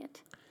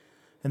convenient.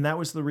 And that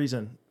was the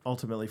reason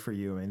ultimately for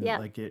you. I mean, Yeah.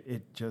 like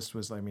it just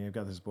was, I mean, I've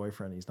got this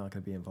boyfriend, he's not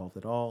going to be involved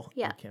at all.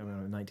 Yeah.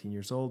 I'm 19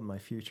 years old. My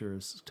future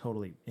is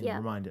totally in Yeah.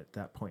 your mind at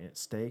that point at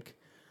stake.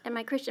 And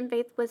my Christian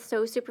faith was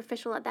so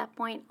superficial at that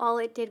point. All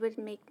it did was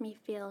make me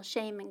feel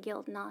shame and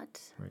guilt,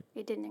 Right.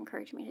 it didn't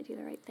encourage me to do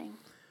the right thing.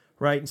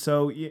 Right. And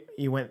so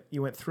you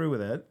went through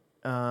with it.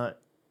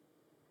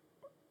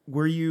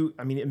 Were you,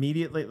 I mean,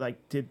 immediately,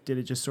 like, did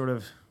it just sort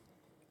of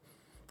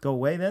go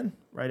away then,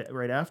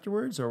 right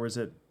afterwards? Or was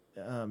it,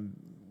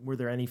 were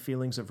there any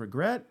feelings of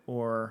regret,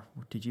 or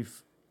did you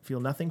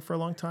feel nothing for a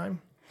long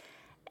time?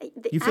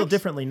 You feel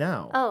differently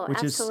now. Oh,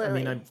 which absolutely. is, I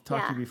mean, I've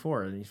talked to you Yeah.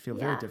 before, and you feel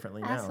very Yeah,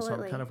 differently now. So I'm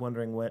absolutely. kind of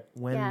wondering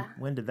Yeah.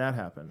 when did that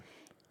happen?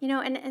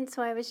 And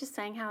so I was just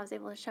saying how I was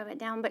able to shove it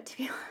down, but to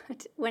be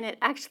honest, when it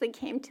actually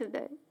came to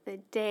the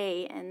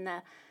day and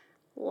the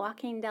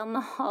walking down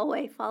the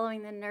hallway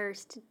following the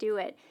nurse to do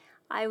it,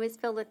 I was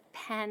filled with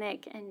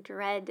panic and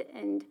dread,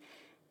 and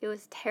it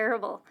was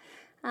terrible.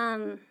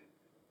 And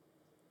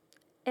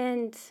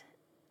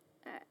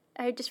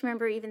I just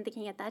remember even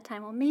thinking at that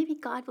time, well, maybe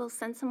God will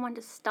send someone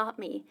to stop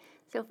me.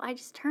 So if I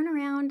just turn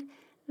around,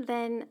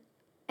 then,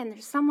 and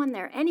there's someone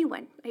there,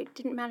 anyone, it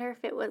didn't matter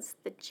if it was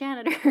the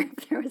janitor,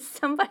 if there was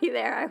somebody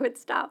there, I would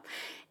stop.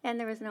 And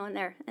there was no one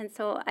there. And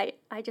so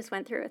I just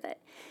went through with it.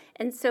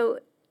 And so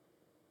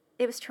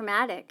it was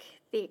traumatic,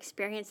 the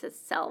experience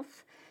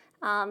itself,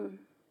 and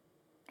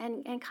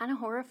kind of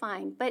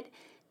horrifying.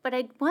 But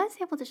I was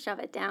able to shove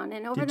it down.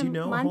 And over Did the you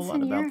know a whole months lot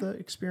and about years. the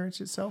experience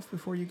itself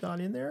before you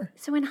got in there?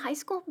 So in high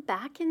school,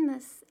 back in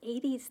the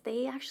 80s,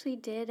 they actually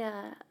did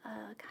a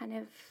kind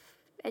of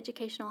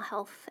educational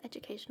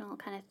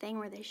kind of thing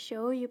where they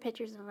show you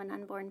pictures of an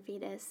unborn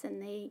fetus,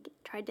 and they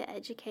tried to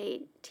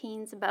educate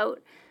teens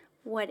about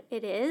what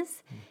it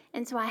is.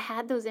 And so I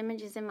had those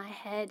images in my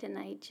head, and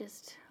I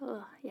just,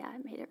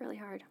 it made it really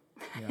hard.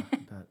 Yeah, I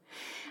bet.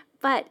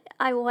 But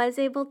I was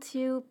able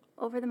to,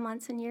 over the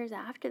months and years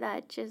after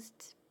that,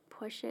 just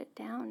push it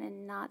down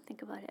and not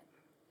think about it.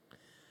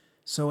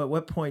 So at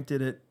what point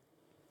did it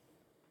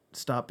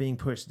stop being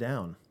pushed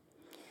down?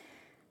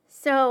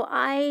 So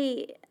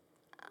I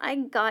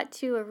got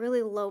to a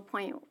really low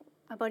point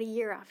about a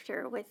year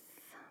after with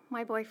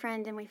my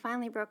boyfriend, and we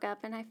finally broke up,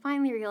 and I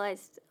finally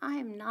realized I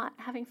am not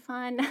having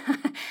fun.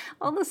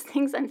 All those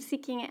things I'm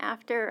seeking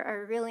after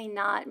are really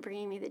not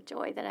bringing me the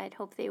joy that I'd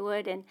hoped they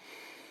would.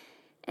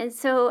 And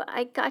so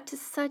I got to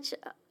such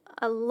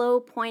a low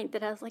point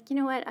that I was like, you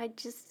know what, I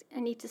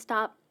need to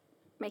stop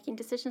making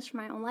decisions for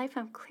my own life.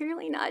 I'm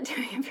clearly not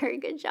doing a very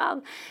good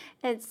job.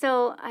 And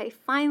so I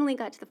finally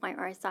got to the point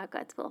where I saw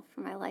God's will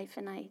for my life,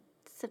 and I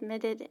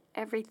submitted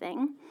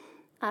everything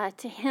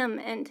to Him.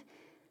 And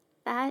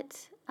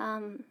that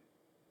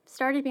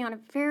started me on a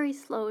very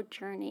slow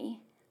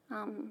journey,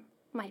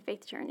 my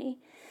faith journey.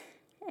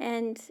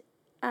 And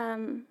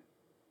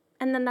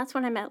then that's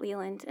when I met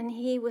Leland, and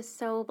he was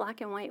so black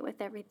and white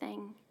with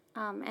everything.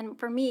 And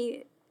for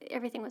me,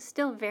 everything was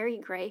still very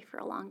gray for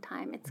a long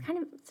time. It's kind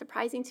of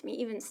surprising to me,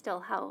 even still,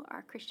 how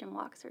our Christian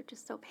walks are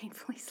just so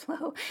painfully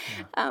slow.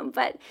 Yeah.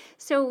 But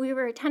so we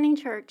were attending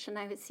church, and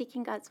I was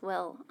seeking God's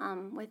will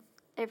with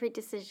every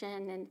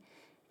decision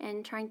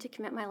and trying to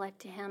commit my life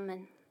to Him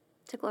and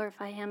to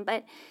glorify Him.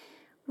 But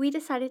we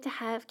decided to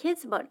have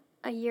kids about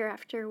a year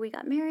after we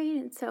got married,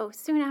 and so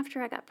soon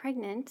after I got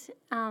pregnant.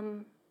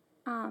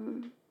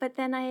 But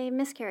then I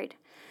miscarried.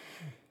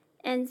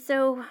 And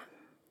so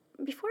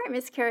before I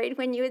miscarried,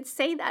 when you would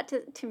say that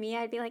to me,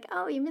 I'd be like,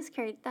 oh, you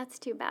miscarried, that's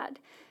too bad.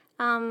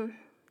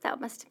 That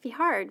must be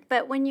hard.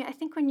 But I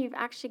think when you've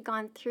actually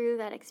gone through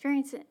that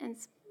experience,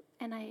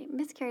 and I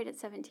miscarried at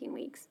 17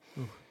 weeks.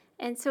 Ooh.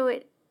 And so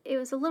it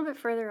was a little bit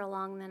further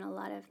along than a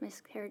lot of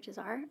miscarriages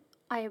are.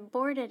 I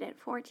aborted at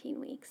 14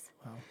 weeks.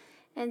 Wow.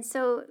 And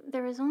so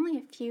there was only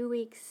a few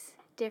weeks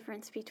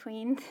difference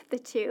between the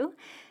two.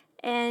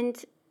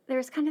 And there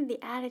was kind of the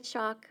added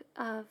shock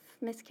of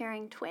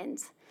miscarrying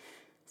twins.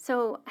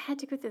 So I had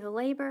to go through the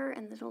labor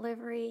and the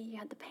delivery. You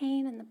had the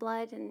pain and the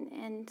blood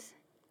and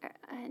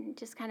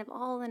just kind of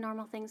all the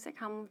normal things that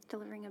come with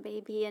delivering a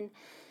baby.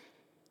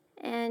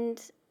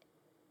 And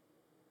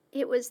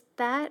it was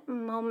that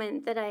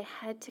moment that I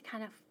had to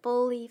kind of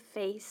fully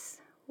face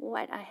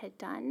what I had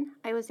done.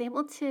 I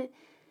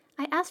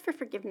asked for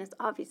forgiveness,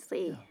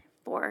 obviously,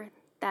 for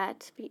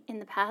that in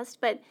the past,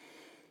 but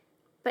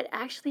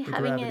actually The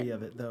having gravity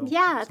of it, though.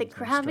 yeah, the sometimes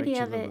gravity strikes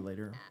you of a little it, bit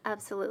later.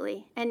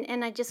 absolutely.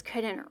 And I just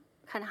couldn't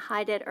kind of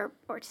hide it or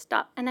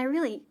stop. And I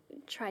really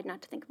tried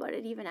not to think about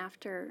it even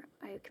after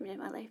I committed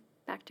my life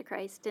back to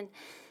Christ.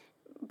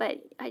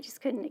 But I just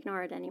couldn't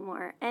ignore it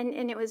anymore.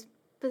 And it was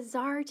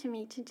bizarre to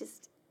me to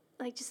just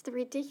the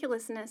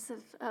ridiculousness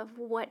of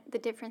what the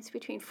difference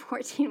between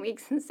 14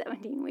 weeks and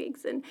 17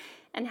 weeks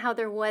and how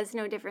there was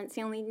no difference.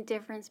 The only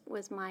difference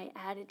was my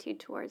attitude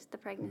towards the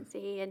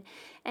pregnancy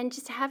and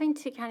just having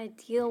to kind of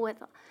deal with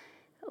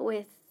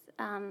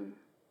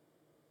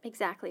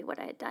exactly what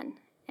I had done.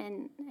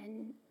 And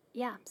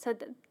yeah, so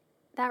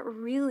that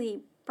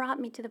really brought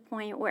me to the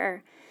point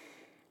where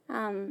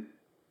it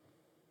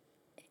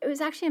was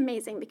actually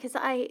amazing because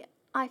I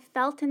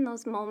felt in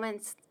those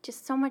moments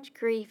just so much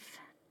grief.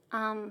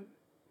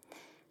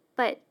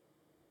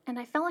 And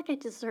I felt like I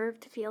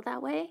deserved to feel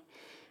that way,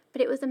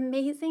 but it was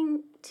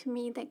amazing to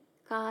me that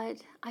I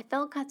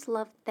felt God's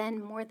love then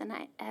more than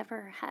I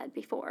ever had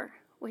before,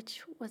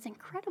 which was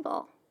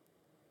incredible.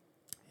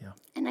 Yeah.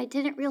 And I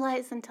didn't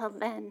realize until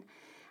then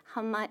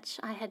how much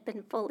I had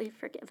been fully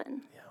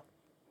forgiven. Yeah.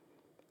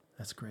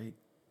 That's great.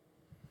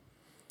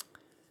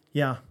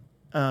 Yeah.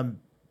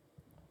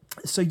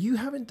 So you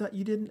haven't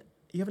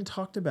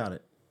talked about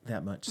it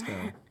that much,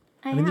 though.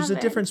 I mean, there's a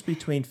difference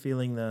between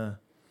feeling the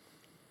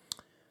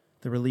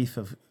relief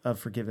of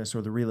forgiveness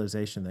or the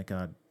realization that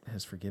God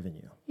has forgiven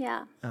you.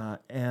 Yeah.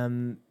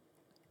 And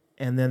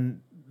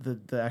then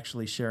the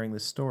actually sharing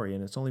this story.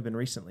 And it's only been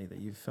recently that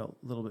you've felt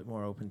a little bit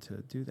more open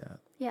to do that.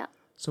 Yeah.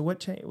 So what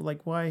changed?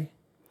 Like, why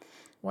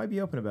be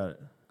open about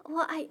it?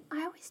 Well, I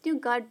always knew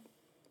God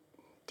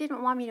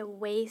didn't want me to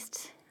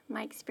waste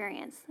my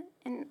experience.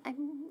 And I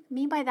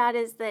mean by that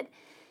is that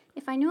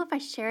if I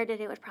shared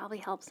it, it would probably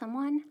help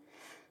someone.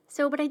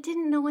 So, but I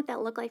didn't know what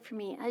that looked like for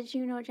me. As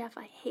you know, Jeff,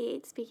 I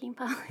hate speaking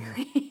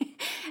publicly.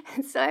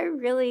 And so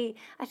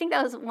I think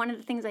that was one of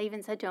the things I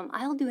even said to him,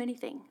 I'll do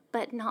anything,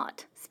 but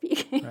not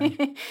speaking.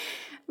 Right.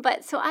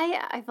 But so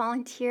I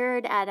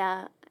volunteered at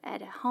a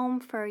home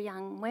for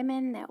young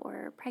women that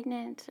were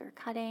pregnant or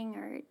cutting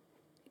or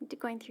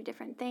going through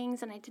different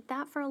things. And I did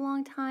that for a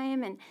long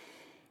time. And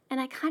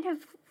I kind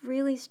of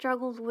really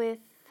struggled with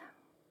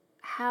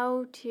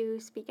how to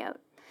speak out.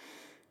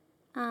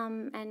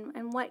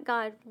 And what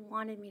God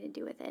wanted me to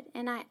do with it.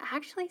 And I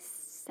actually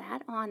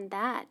sat on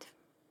that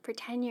for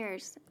 10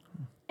 years,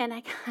 and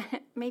I kind of,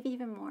 maybe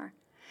even more.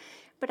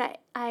 But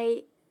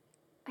I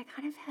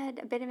kind of had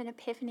a bit of an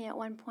epiphany at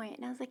one point,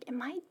 and I was like,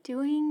 am I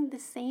doing the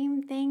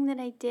same thing that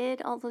I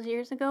did all those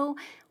years ago,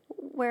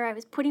 where I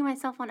was putting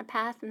myself on a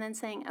path and then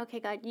saying, okay,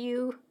 God,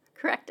 you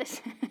correct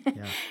it,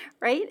 Yeah.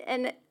 right?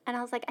 And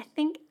I was like, I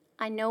think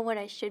I know what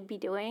I should be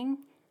doing.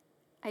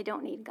 I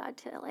don't need God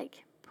to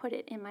put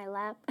it in my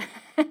lap.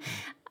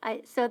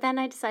 So then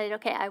I decided,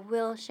 okay, I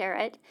will share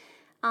it.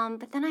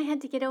 But then I had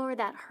to get over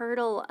that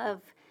hurdle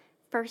of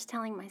first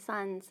telling my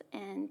sons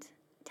and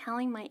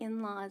telling my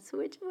in-laws,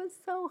 which was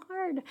so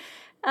hard.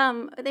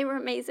 They were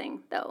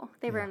amazing, though.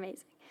 They were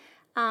amazing.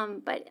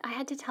 But I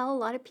had to tell a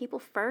lot of people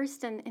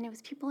first, and it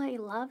was people I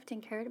loved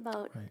and cared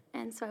about. Right.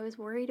 And so I was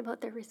worried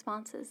about their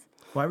responses.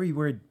 Why were you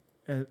worried?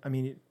 I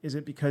mean, is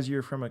it because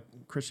you're from a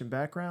Christian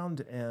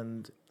background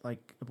and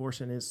like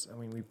abortion is? I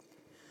mean,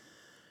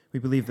 we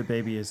believe the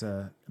baby is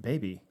a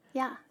baby,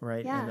 Yeah.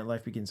 right? Yeah. And that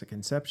life begins at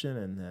conception,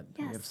 and that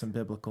we have Yes. some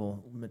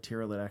biblical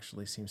material that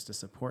actually seems to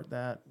support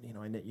that. You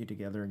know, I knit you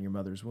together in your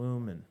mother's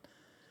womb, and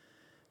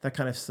that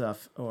kind of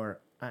stuff.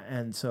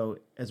 And so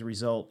as a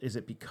result, is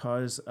it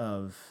because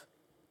of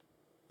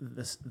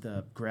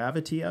the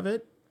gravity of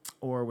it,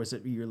 or was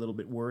it you're a little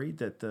bit worried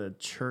that the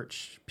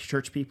church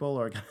people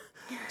are gonna,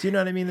 do you know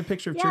what I mean? The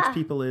picture of Yeah, church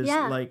people is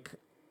yeah. like,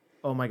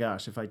 oh my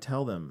gosh, if I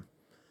tell them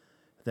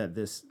that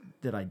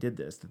I did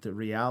this, that the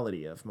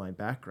reality of my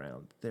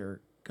background,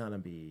 they're gonna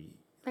be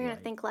They're going like,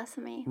 to think less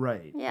of me.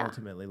 right, Yeah.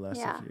 ultimately less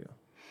Yeah. of you.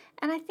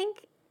 And I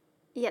think,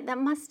 yeah, that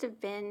must have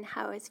been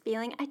how I was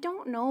feeling. I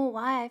don't know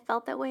why I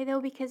felt that way,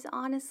 though, because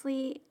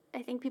honestly,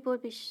 I think people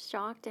would be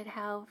shocked at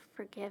how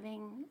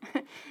forgiving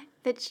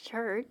the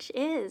church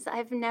is.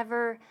 I've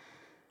never,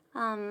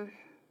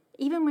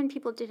 even when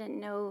people didn't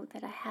know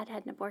that I had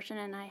had an abortion,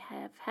 and I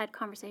have had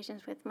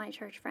conversations with my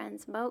church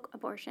friends about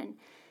abortion,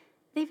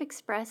 they've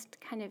expressed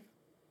kind of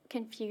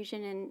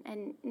confusion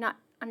and not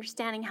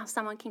understanding how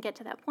someone can get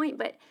to that point.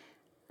 But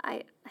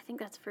I think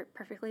that's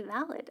perfectly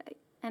valid.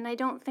 And I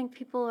don't think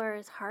people are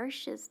as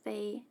harsh as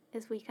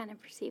we kind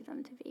of perceive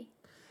them to be.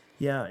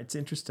 Yeah, it's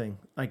interesting.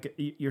 Like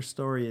your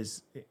story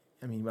is,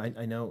 I mean,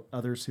 I know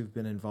others who've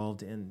been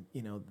involved in,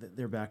 you know,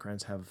 their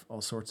backgrounds have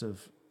all sorts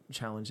of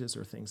challenges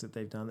or things that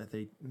they've done that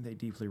they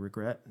deeply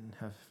regret and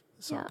have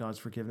sought Yeah. God's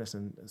forgiveness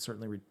and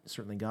certainly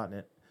gotten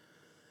it.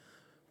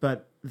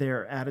 But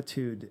their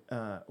attitude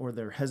or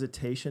their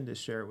hesitation to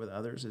share it with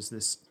others is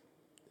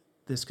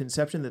this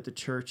conception that the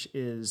church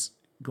is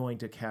going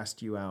to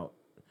cast you out,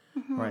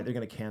 right? They're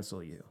going to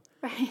cancel you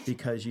Right.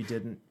 because you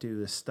didn't do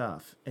this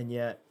stuff. And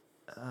yet,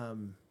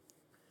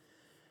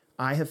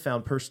 I have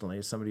found personally,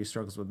 as somebody who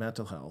struggles with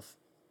mental health,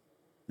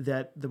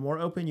 that the more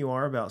open you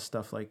are about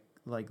stuff like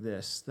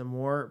this, the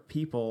more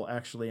people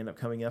actually end up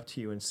coming up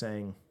to you and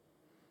saying,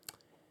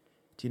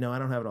 "Do you know, I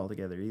don't have it all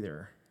together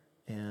either,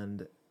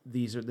 and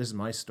this is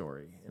my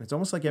story." And it's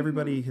almost like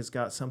everybody has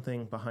got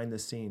something behind the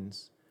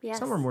scenes. Yes.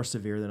 Some are more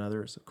severe than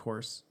others, of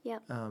course.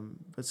 Yep.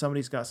 But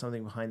somebody's got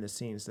something behind the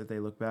scenes that they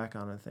look back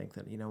on and think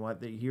that, you know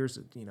what, here's,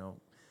 you know,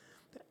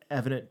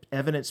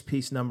 evidence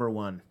piece number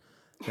one,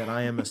 that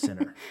I am a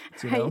sinner.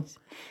 Do you know? Right.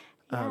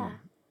 Yeah.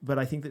 But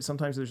I think that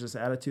sometimes there's this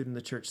attitude in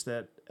the church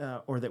that,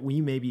 or that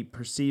we maybe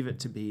perceive it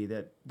to be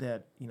that,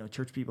 you know,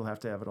 church people have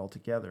to have it all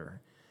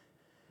together.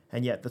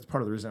 And yet that's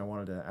part of the reason I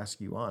wanted to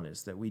ask you on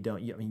is that we don't,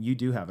 I mean, you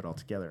do have it all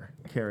together,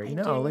 Carrie. I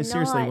No, do like,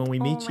 seriously, not. when we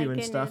Oh meet my you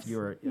and stuff, goodness.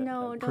 you're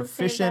No, don't say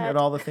proficient at that.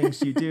 all the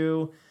things you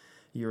do.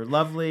 You're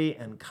lovely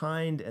and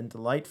kind and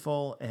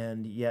delightful.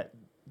 And yet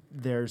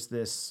there's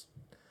this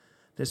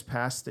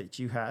past that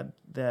you had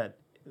that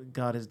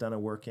God has done a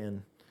work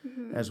in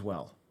as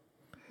well.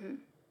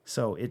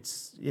 So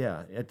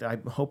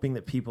I'm hoping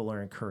that people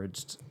are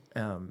encouraged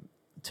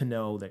to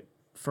know that,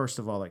 first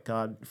of all, that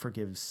God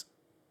forgives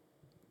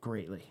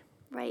greatly,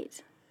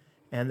 Right.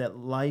 and that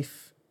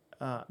life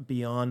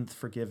beyond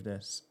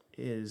forgiveness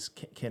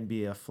can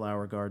be a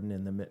flower garden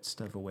in the midst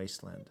of a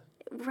wasteland.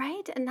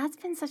 Right. And that's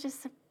been such a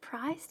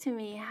surprise to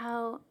me,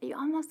 how you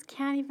almost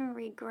can't even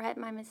regret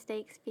my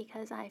mistakes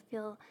because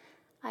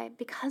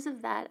because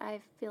of that,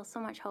 I feel so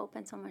much hope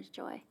and so much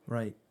joy.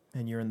 Right,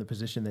 and you're in the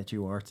position that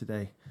you are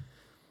today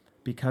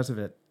because of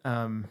it.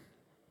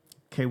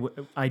 Okay,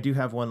 I do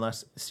have one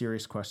last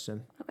serious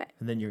question, Okay.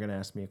 and then you're going to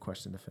ask me a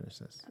question to finish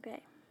this.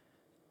 Okay.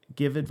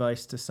 Give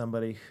advice to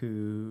somebody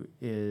who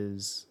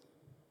is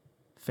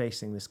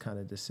facing this kind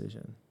of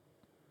decision.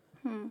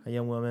 A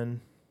young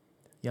woman,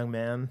 young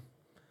man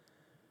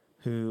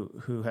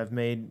who have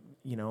made,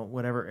 you know,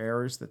 whatever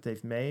errors that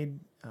they've made,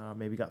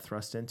 maybe got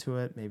thrust into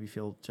it, maybe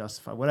feel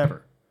justified,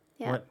 whatever.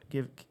 Yeah.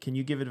 Can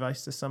you give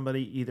advice to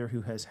somebody either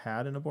who has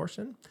had an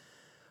abortion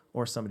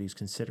or somebody who's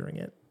considering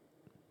it?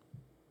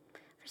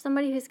 For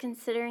somebody who's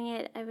considering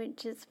it, I would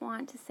just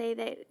want to say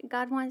that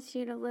God wants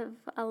you to live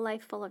a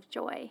life full of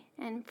joy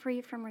and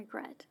free from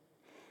regret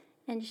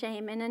and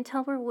shame. And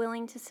until we're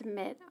willing to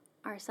submit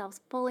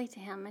ourselves fully to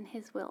Him and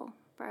His will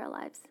for our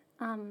lives,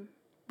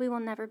 we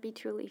will never be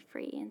truly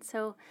free. And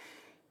so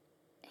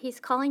He's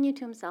calling you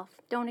to Himself.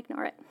 Don't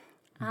ignore it.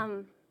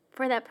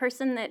 For that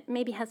person that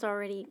maybe has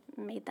already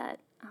made that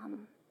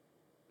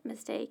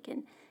mistake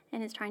and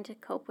is trying to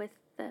cope with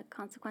the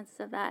consequences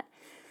of that,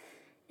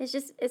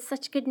 it's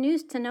such good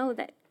news to know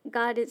that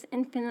God is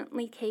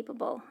infinitely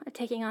capable of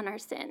taking on our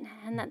sin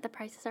and that the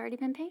price has already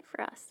been paid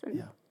for us. And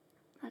Yeah,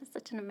 that is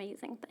such an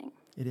amazing thing.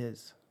 it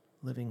is.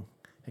 Living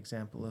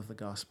example of the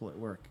gospel at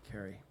work,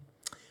 Carrie.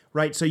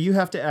 Right. So you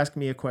have to ask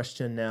me a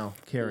question now,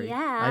 Carrie.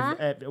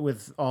 Yeah.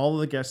 With all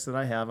the guests that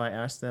I have, I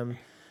ask them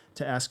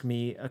to ask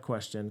me a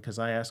question because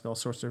I ask all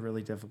sorts of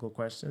really difficult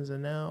questions,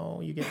 and now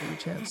you get your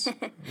chance.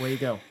 Way you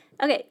go.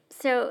 Okay,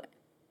 so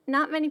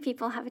not many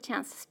people have a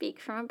chance to speak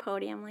from a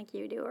podium like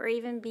you do, or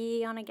even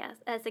be on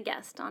as a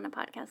guest on a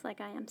podcast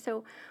like I am.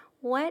 So,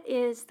 what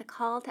is the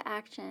call to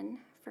action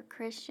for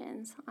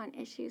Christians on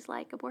issues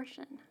like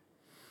abortion?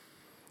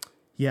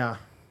 Yeah.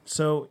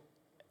 So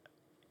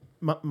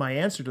my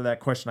answer to that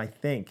question, I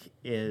think,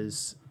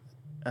 is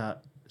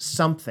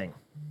something.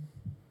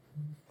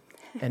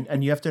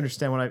 And you have to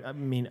understand what I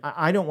mean.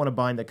 I don't want to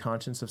bind the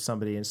conscience of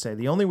somebody and say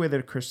the only way that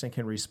a Christian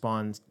can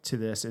respond to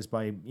this is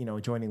by,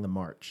 joining the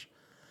march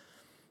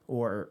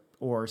or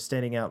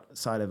standing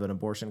outside of an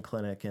abortion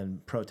clinic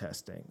and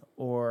protesting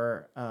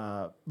or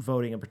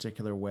voting a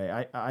particular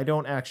way. I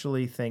don't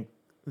actually think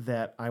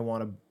that I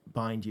want to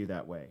bind you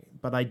that way.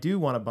 But I do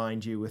want to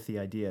bind you with the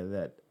idea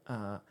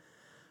that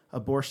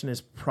abortion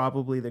is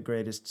probably the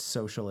greatest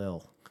social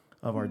ill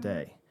of our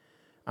day.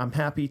 I'm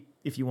happy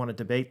if you want to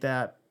debate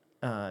that.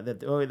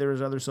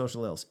 There's other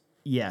social ills.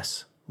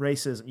 Yes.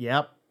 Racism.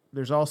 Yep.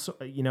 There's also,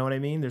 you know what I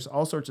mean? There's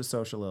all sorts of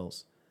social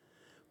ills.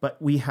 But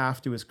we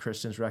have to, as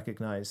Christians,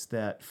 recognize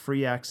that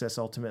free access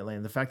ultimately,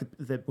 and the fact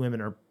that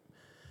women are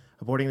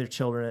aborting their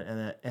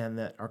children and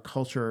that our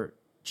culture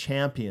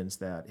champions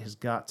that has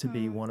got to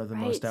be one of the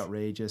most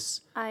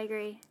outrageous I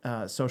agree.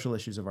 Social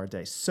issues of our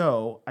day.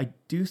 So I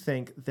do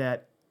think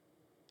that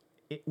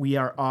we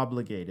are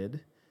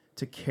obligated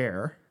to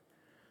care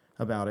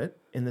about it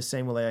in the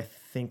same way I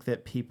think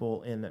that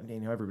people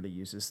everybody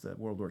uses the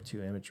World War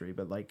II imagery,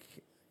 but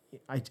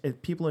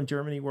people in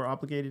Germany were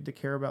obligated to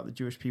care about the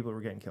Jewish people who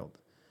were getting killed.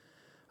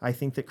 I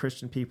think that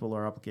Christian people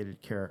are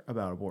obligated to care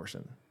about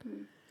abortion.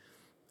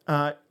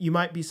 You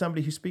might be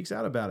somebody who speaks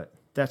out about it.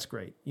 That's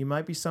great. You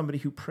might be somebody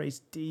who prays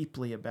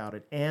deeply about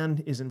it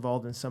and is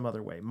involved in some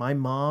other way. My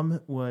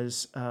mom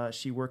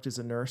she worked as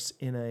a nurse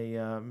in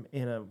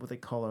a what they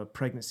call a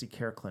pregnancy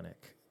care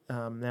clinic.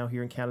 Now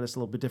here in Canada, it's a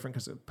little bit different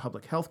because of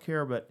public health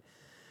care, but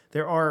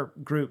there are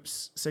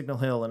groups, Signal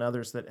Hill and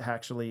others, that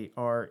actually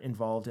are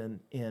involved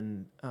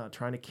in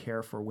trying to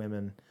care for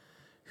women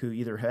who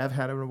either have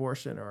had an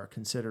abortion or are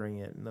considering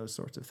it and those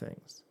sorts of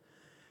things.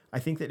 I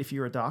think that if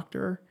you're a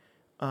doctor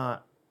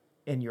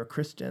and you're a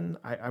Christian,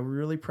 I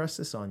really press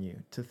this on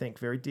you to think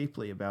very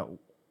deeply about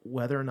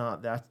whether or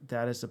not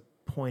that is a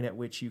point at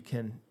which you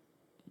can,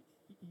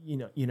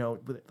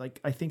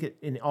 I think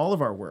in all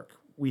of our work,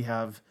 we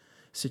have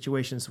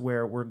situations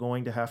where we're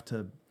going to have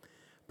to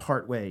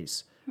part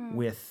ways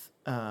with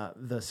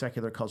the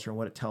secular culture and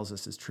what it tells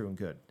us is true and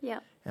good.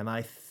 Yeah. And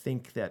I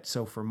think that,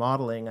 so for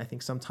modeling, I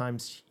think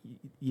sometimes,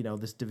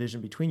 this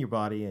division between your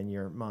body and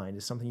your mind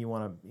is something you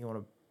want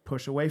to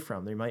push away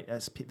from. They might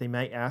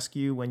ask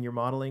you when you're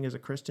modeling as a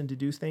Christian to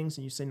do things,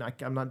 and you say, no,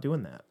 I'm not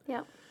doing that.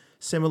 Yeah.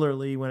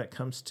 Similarly, when it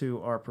comes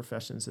to our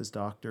professions as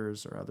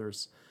doctors or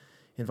others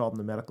involved in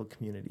the medical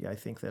community, I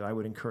think that I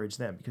would encourage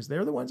them because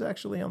they're the ones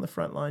actually on the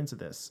front lines of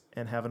this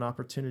and have an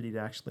opportunity to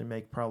actually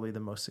make probably the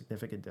most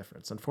significant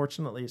difference.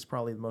 Unfortunately, it's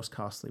probably the most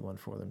costly one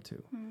for them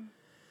too.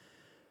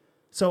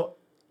 So,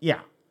 yeah,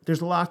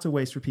 there's lots of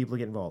ways for people to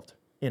get involved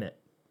in it,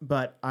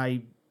 but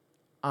I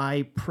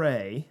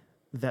pray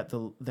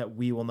that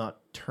we will not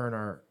turn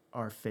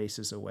our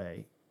faces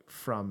away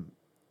from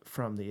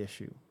the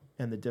issue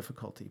and the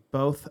difficulty,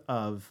 both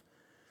of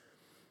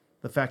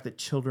the fact that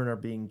children are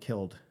being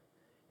killed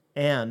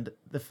and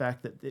the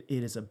fact that it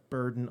is a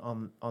burden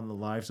on the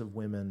lives of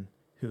women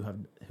who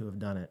have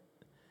done it.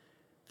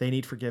 They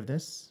need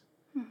forgiveness.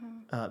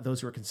 Those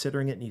who are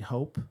considering it need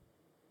hope,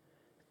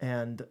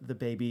 and the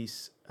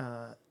babies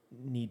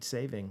need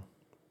saving.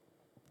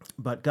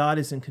 But God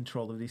is in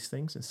control of these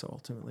things, and so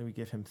ultimately we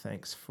give him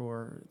thanks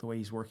for the way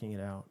he's working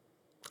it out.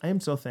 I am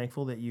so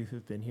thankful that you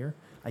have been here.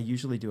 I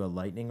usually do a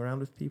lightning round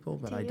with people,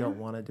 but I don't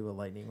want to do a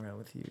lightning round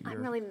with you.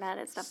 I'm really mad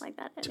at stuff like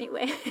that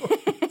anyway.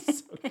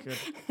 So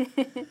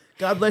good.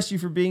 God bless you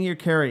for being here,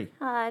 Carrie.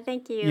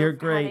 Thank you. You're for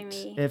great. having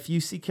me. If you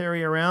see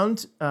Carrie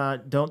around,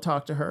 don't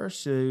talk to her.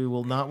 She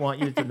will not want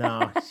you to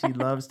know. She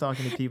loves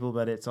talking to people,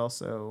 but it's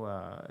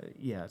also,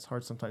 it's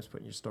hard sometimes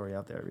putting your story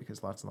out there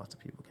because lots and lots of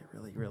people get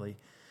really, really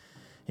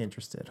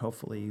interested.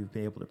 Hopefully you'll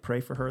be able to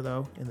pray for her,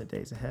 though, in the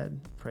days ahead.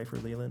 Pray for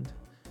Leland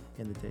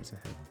in the days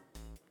ahead.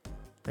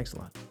 Thanks a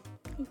lot.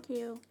 Thank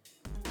you.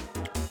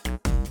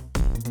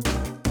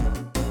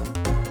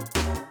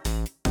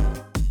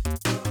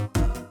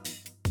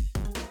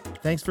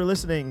 Thanks for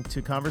listening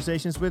to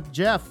Conversations with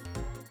Jeff.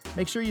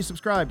 Make sure you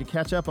subscribe to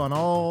catch up on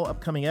all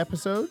upcoming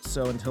episodes.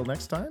 So until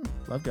next time,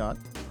 love God,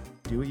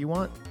 do what you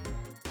want,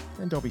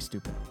 and don't be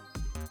stupid.